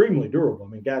extremely durable. I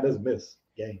mean, guy doesn't miss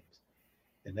games,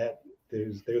 and that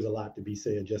there's a lot to be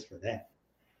said just for that.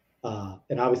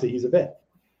 And obviously, he's a vet,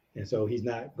 and so he's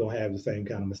not going to have the same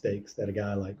kind of mistakes that a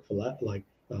guy like Falali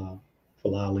or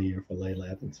Faalele,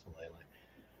 I think it's Faalele,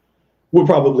 would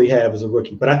probably have as a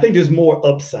rookie. But I think there's more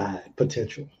upside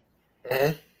potential,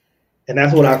 and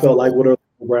that's what I felt like with Orlando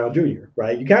Brown Jr.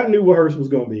 Right? You kind of knew what Hurst was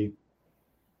going to be,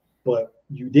 but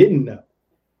you didn't know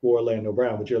for Orlando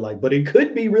Brown. But you're like, but it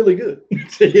could be really good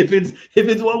if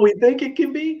it's what we think it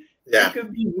can be. Yeah, it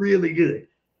could be really good.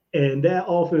 And that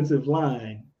offensive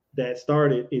line that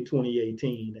started in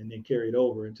 2018 and then carried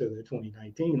over into the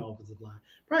 2019 offensive line,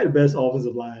 probably the best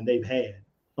offensive line they've had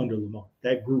under Lamar.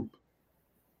 That group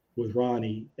with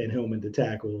Ronnie and him at the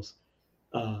tackles,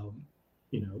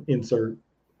 insert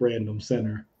random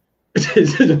center,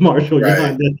 Marshall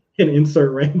Yonda, and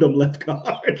insert random left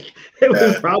guard. It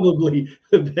was probably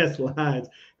the best lines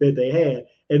that they had.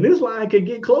 And this line could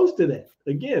get close to that.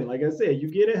 Again, like I said,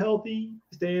 you get a healthy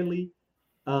Stanley.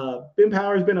 Ben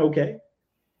Power's been okay.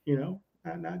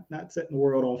 Not setting the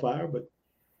world on fire, but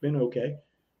been okay.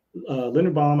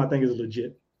 Leonard Baum, I think, is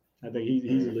legit. I think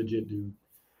he's a legit dude.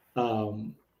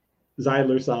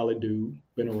 Zeidler, solid dude,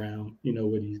 been around. You know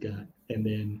what he's got. And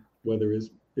then whether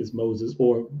it's Moses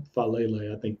or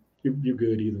Faalele, I think you're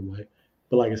good either way.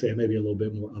 But like I said, maybe a little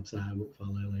bit more upside with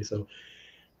Faalele. So,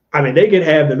 I mean, they could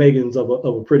have the makings of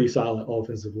a pretty solid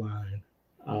offensive line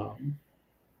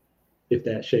if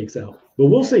that shakes out. But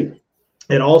we'll see.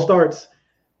 It all starts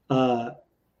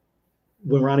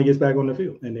when Ronnie gets back on the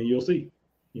field, and then you'll see,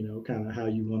 kind of how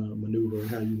you want to maneuver and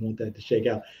how you want that to shake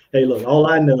out. Hey, look, all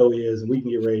I know is, and we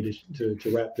can get ready to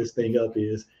wrap this thing up,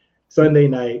 is Sunday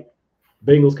night,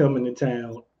 Bengals coming to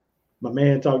town. My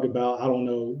man talked about, I don't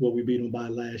know what we beat them by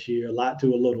last year, a lot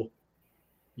to a little.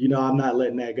 I'm not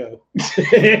letting that go.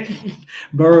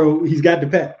 Burrow, he's got the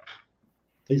pack.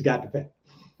 He's got the pack.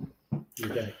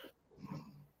 Okay.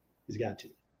 He's got to.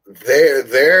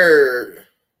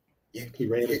 He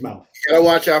ran his mouth. You gotta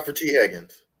watch out for T.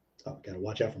 Higgins. Oh, gotta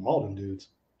watch out from all them dudes.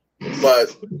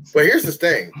 But here's the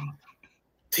thing.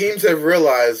 Teams have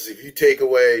realized if you take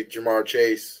away Jamar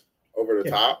Chase over the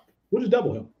top, we'll just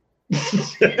double him.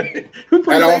 that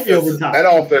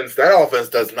offense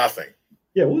does nothing.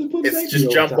 Yeah, we'll just put it's just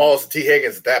jump balls to T.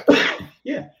 Higgins at that point.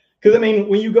 Yeah. Because, I mean,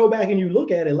 when you go back and you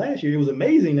look at it last year, it was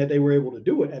amazing that they were able to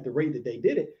do it at the rate that they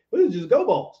did it. But it was just go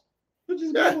balls. It was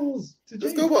just go balls.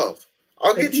 Just go balls.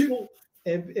 I'll get you.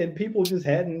 And people just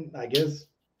hadn't, I guess.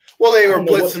 Well, they were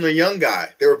blitzing a young guy.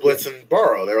 They were blitzing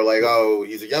Burrow. They were like, oh,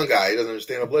 he's a young guy. He doesn't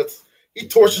understand the blitz. He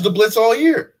tortures the blitz all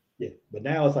year. Yeah, but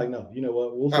now it's like, no, you know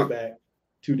what? We'll sit back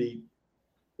too deep,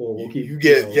 or we'll keep. You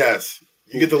get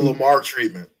the Lamar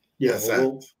treatment. Yeah,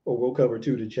 we'll cover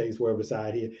two to chase wherever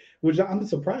side here. Which I'm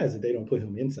surprised that they don't put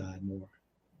him inside more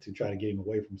to try to get him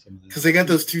away from some of that. Because they got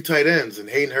those two tight ends, and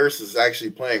Hayden Hurst is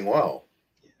actually playing well.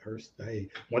 Yeah, Hurst. Hey,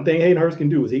 one thing Hayden Hurst can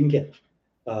do is he can catch.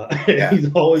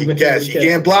 He's always been catch. He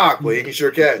can't block, but he can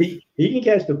sure catch. He can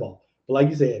catch the ball. But like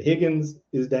you said, Higgins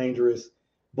is dangerous.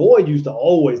 Boyd used to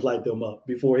always light them up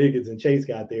before Higgins and Chase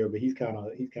got there, but he's kind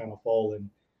of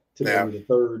fallen to maybe the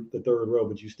third row.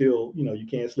 But you still, you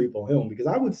can't sleep on him, because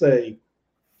I would say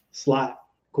slot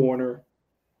corner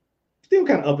still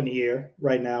kind of up in the air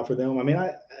right now for them. I mean,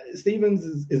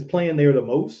 Stevens is playing there the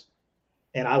most,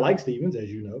 and I like Stevens,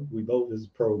 as you know. We both is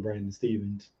pro Brandon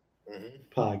Stevens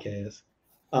podcast.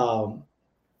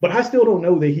 But I still don't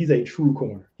know that he's a true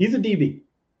corner. He's a DB.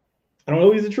 I don't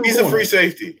know he's a true corner. He's a free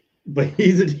safety. But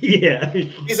he's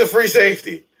a free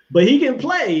safety. But he can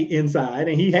play inside,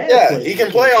 and he has. Yeah, he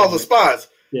can play all the spots.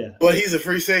 Yeah, but he's a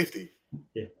free safety.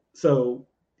 Yeah, so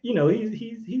he's gonna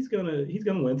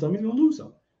win some, he's gonna lose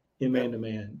some in man to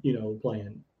man.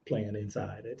 Playing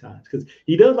inside at times, because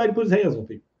he does like to put his hands on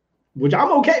people, which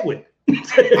I'm okay with.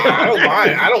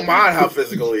 I don't mind how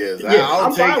physical he is. Yeah,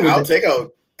 I'll take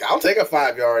a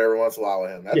 5 yard every once in a while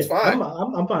with him. That's fine.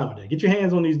 I'm fine with that. Get your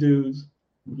hands on these dudes.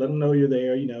 Let them know you're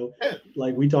there.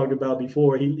 Like we talked about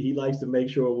before, he likes to make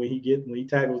sure when he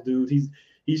tackles dudes,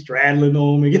 he's straddling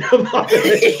them and get them off.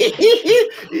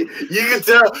 You can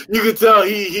tell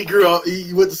he grew up.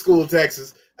 He went to school in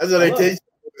Texas. That's what they teach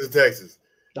you in Texas.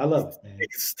 I love it, man.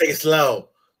 Stay slow.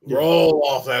 Yeah. Roll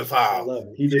off that foul. I love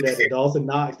it. He did that to Dawson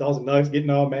Knox. Dawson Knox getting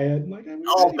all mad. I'm like, man,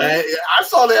 I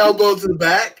saw the elbow to the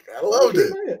back. I loved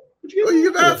it. What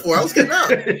you get mad for? I was getting out.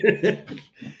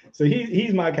 So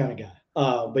he's my kind of guy.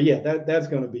 But yeah, that's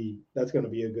gonna be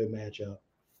a good matchup.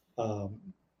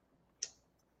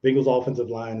 Bengals offensive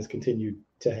line has continued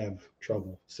to have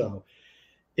trouble. So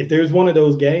if there's one of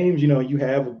those games, you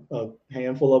have a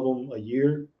handful of them a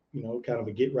year, kind of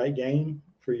a get right game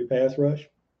for your pass rush.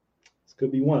 This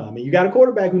could be one. I mean, you got a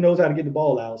quarterback who knows how to get the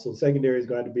ball out, so secondary is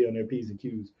going to be on their P's and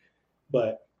Q's.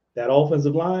 But that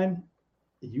offensive line,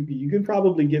 you can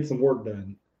probably get some work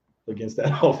done against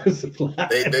that offensive line.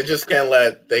 They just can't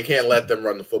let them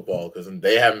run the football because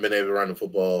they haven't been able to run the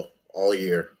football all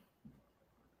year.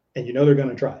 And they're going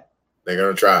to try. They're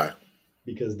going to try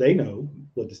because they know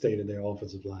what the state of their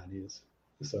offensive line is.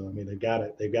 So I mean, they've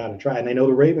got to try, and they know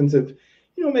the Ravens have,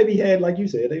 maybe had, like you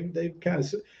said, they've kind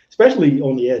of, especially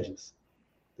on the edges,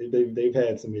 they've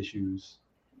had some issues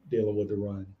dealing with the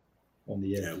run on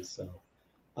the edges. Yeah. So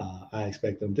I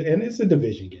expect them to, and it's a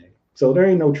division game, so there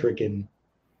ain't no tricking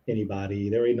anybody.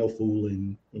 There ain't no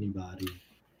fooling anybody.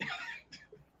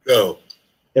 No,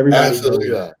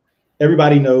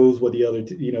 everybody knows what the other,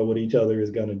 what each other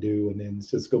is going to do, and then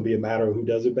it's just going to be a matter of who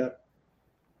does it better.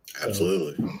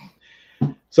 Absolutely.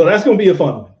 So that's going to be a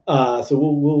fun one. So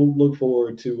we'll look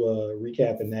forward to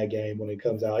recapping that game when it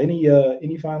comes out.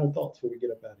 Any final thoughts before we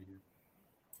get up out of here?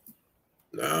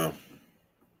 No.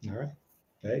 All right.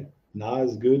 Hey, nah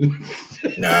is good.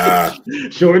 Nah.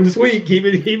 Short and sweet. Keep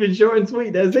it short and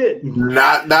sweet. That's it.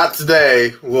 Not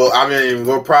today. Well, I mean,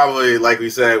 we'll probably, like we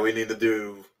said, we need to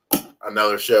do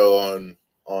another show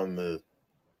on the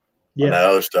that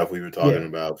other stuff we were talking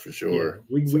about for sure.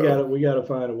 Yeah. We gotta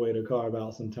find a way to carve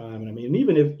out some time. And I mean,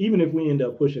 even if we end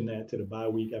up pushing that to the bye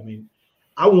week, I mean,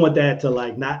 I want that to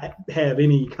like not have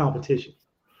any competition.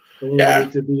 I want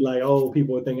it to be like, oh,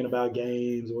 people are thinking about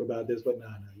games. What about this? But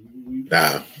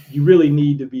no. You really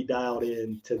need to be dialed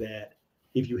in to that.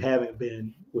 If you haven't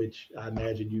been, which I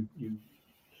imagine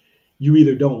you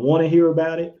either don't want to hear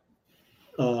about it,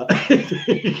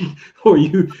 or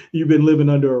you've been living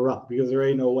under a rock, because there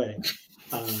ain't no way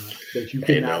that you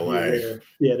cannot be aware.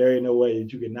 Yeah, there ain't no way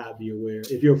that you cannot be aware.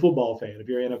 If you're a football fan, if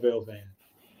you're an NFL fan,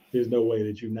 there's no way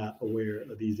that you're not aware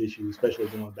of these issues, especially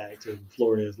going back to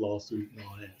Flores lawsuit and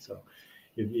all that. So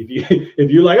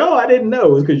if you're like, oh, I didn't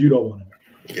know, it's because you don't want to know.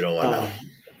 You don't want to know.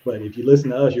 But if you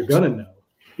listen to us, you're gonna know.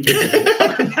 If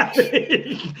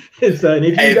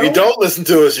you don't listen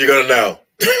to us, you're gonna know.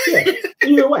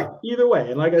 Yeah, either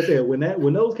way. And like I said, when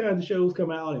those kinds of shows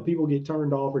come out and people get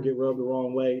turned off or get rubbed the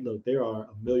wrong way, look, there are a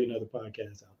million other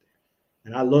podcasts out there.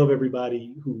 And I love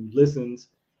everybody who listens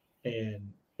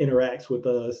and interacts with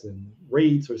us and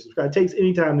rates or subscribe. It takes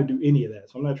any time to do any of that.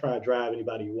 So I'm not trying to drive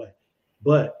anybody away.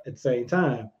 But at the same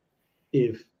time,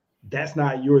 if that's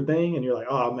not your thing and you're like,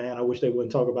 oh man, I wish they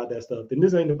wouldn't talk about that stuff, then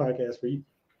this ain't the podcast for you,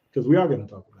 because we are going to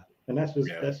talk about it. And that's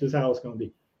just how it's going to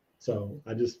be. So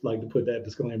I just like to put that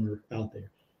disclaimer out there.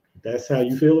 If that's how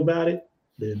you feel about it,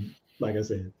 then like I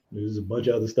said, there's a bunch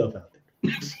of other stuff out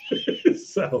there.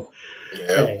 So,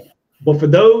 hey, but for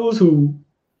those who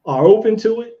are open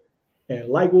to it and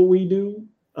like what we do,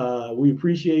 we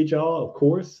appreciate y'all, of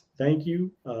course. Thank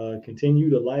you. Continue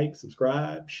to like,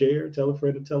 subscribe, share, tell a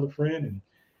friend to tell a friend. And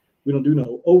we don't do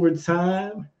no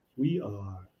overtime. We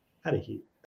are out of here.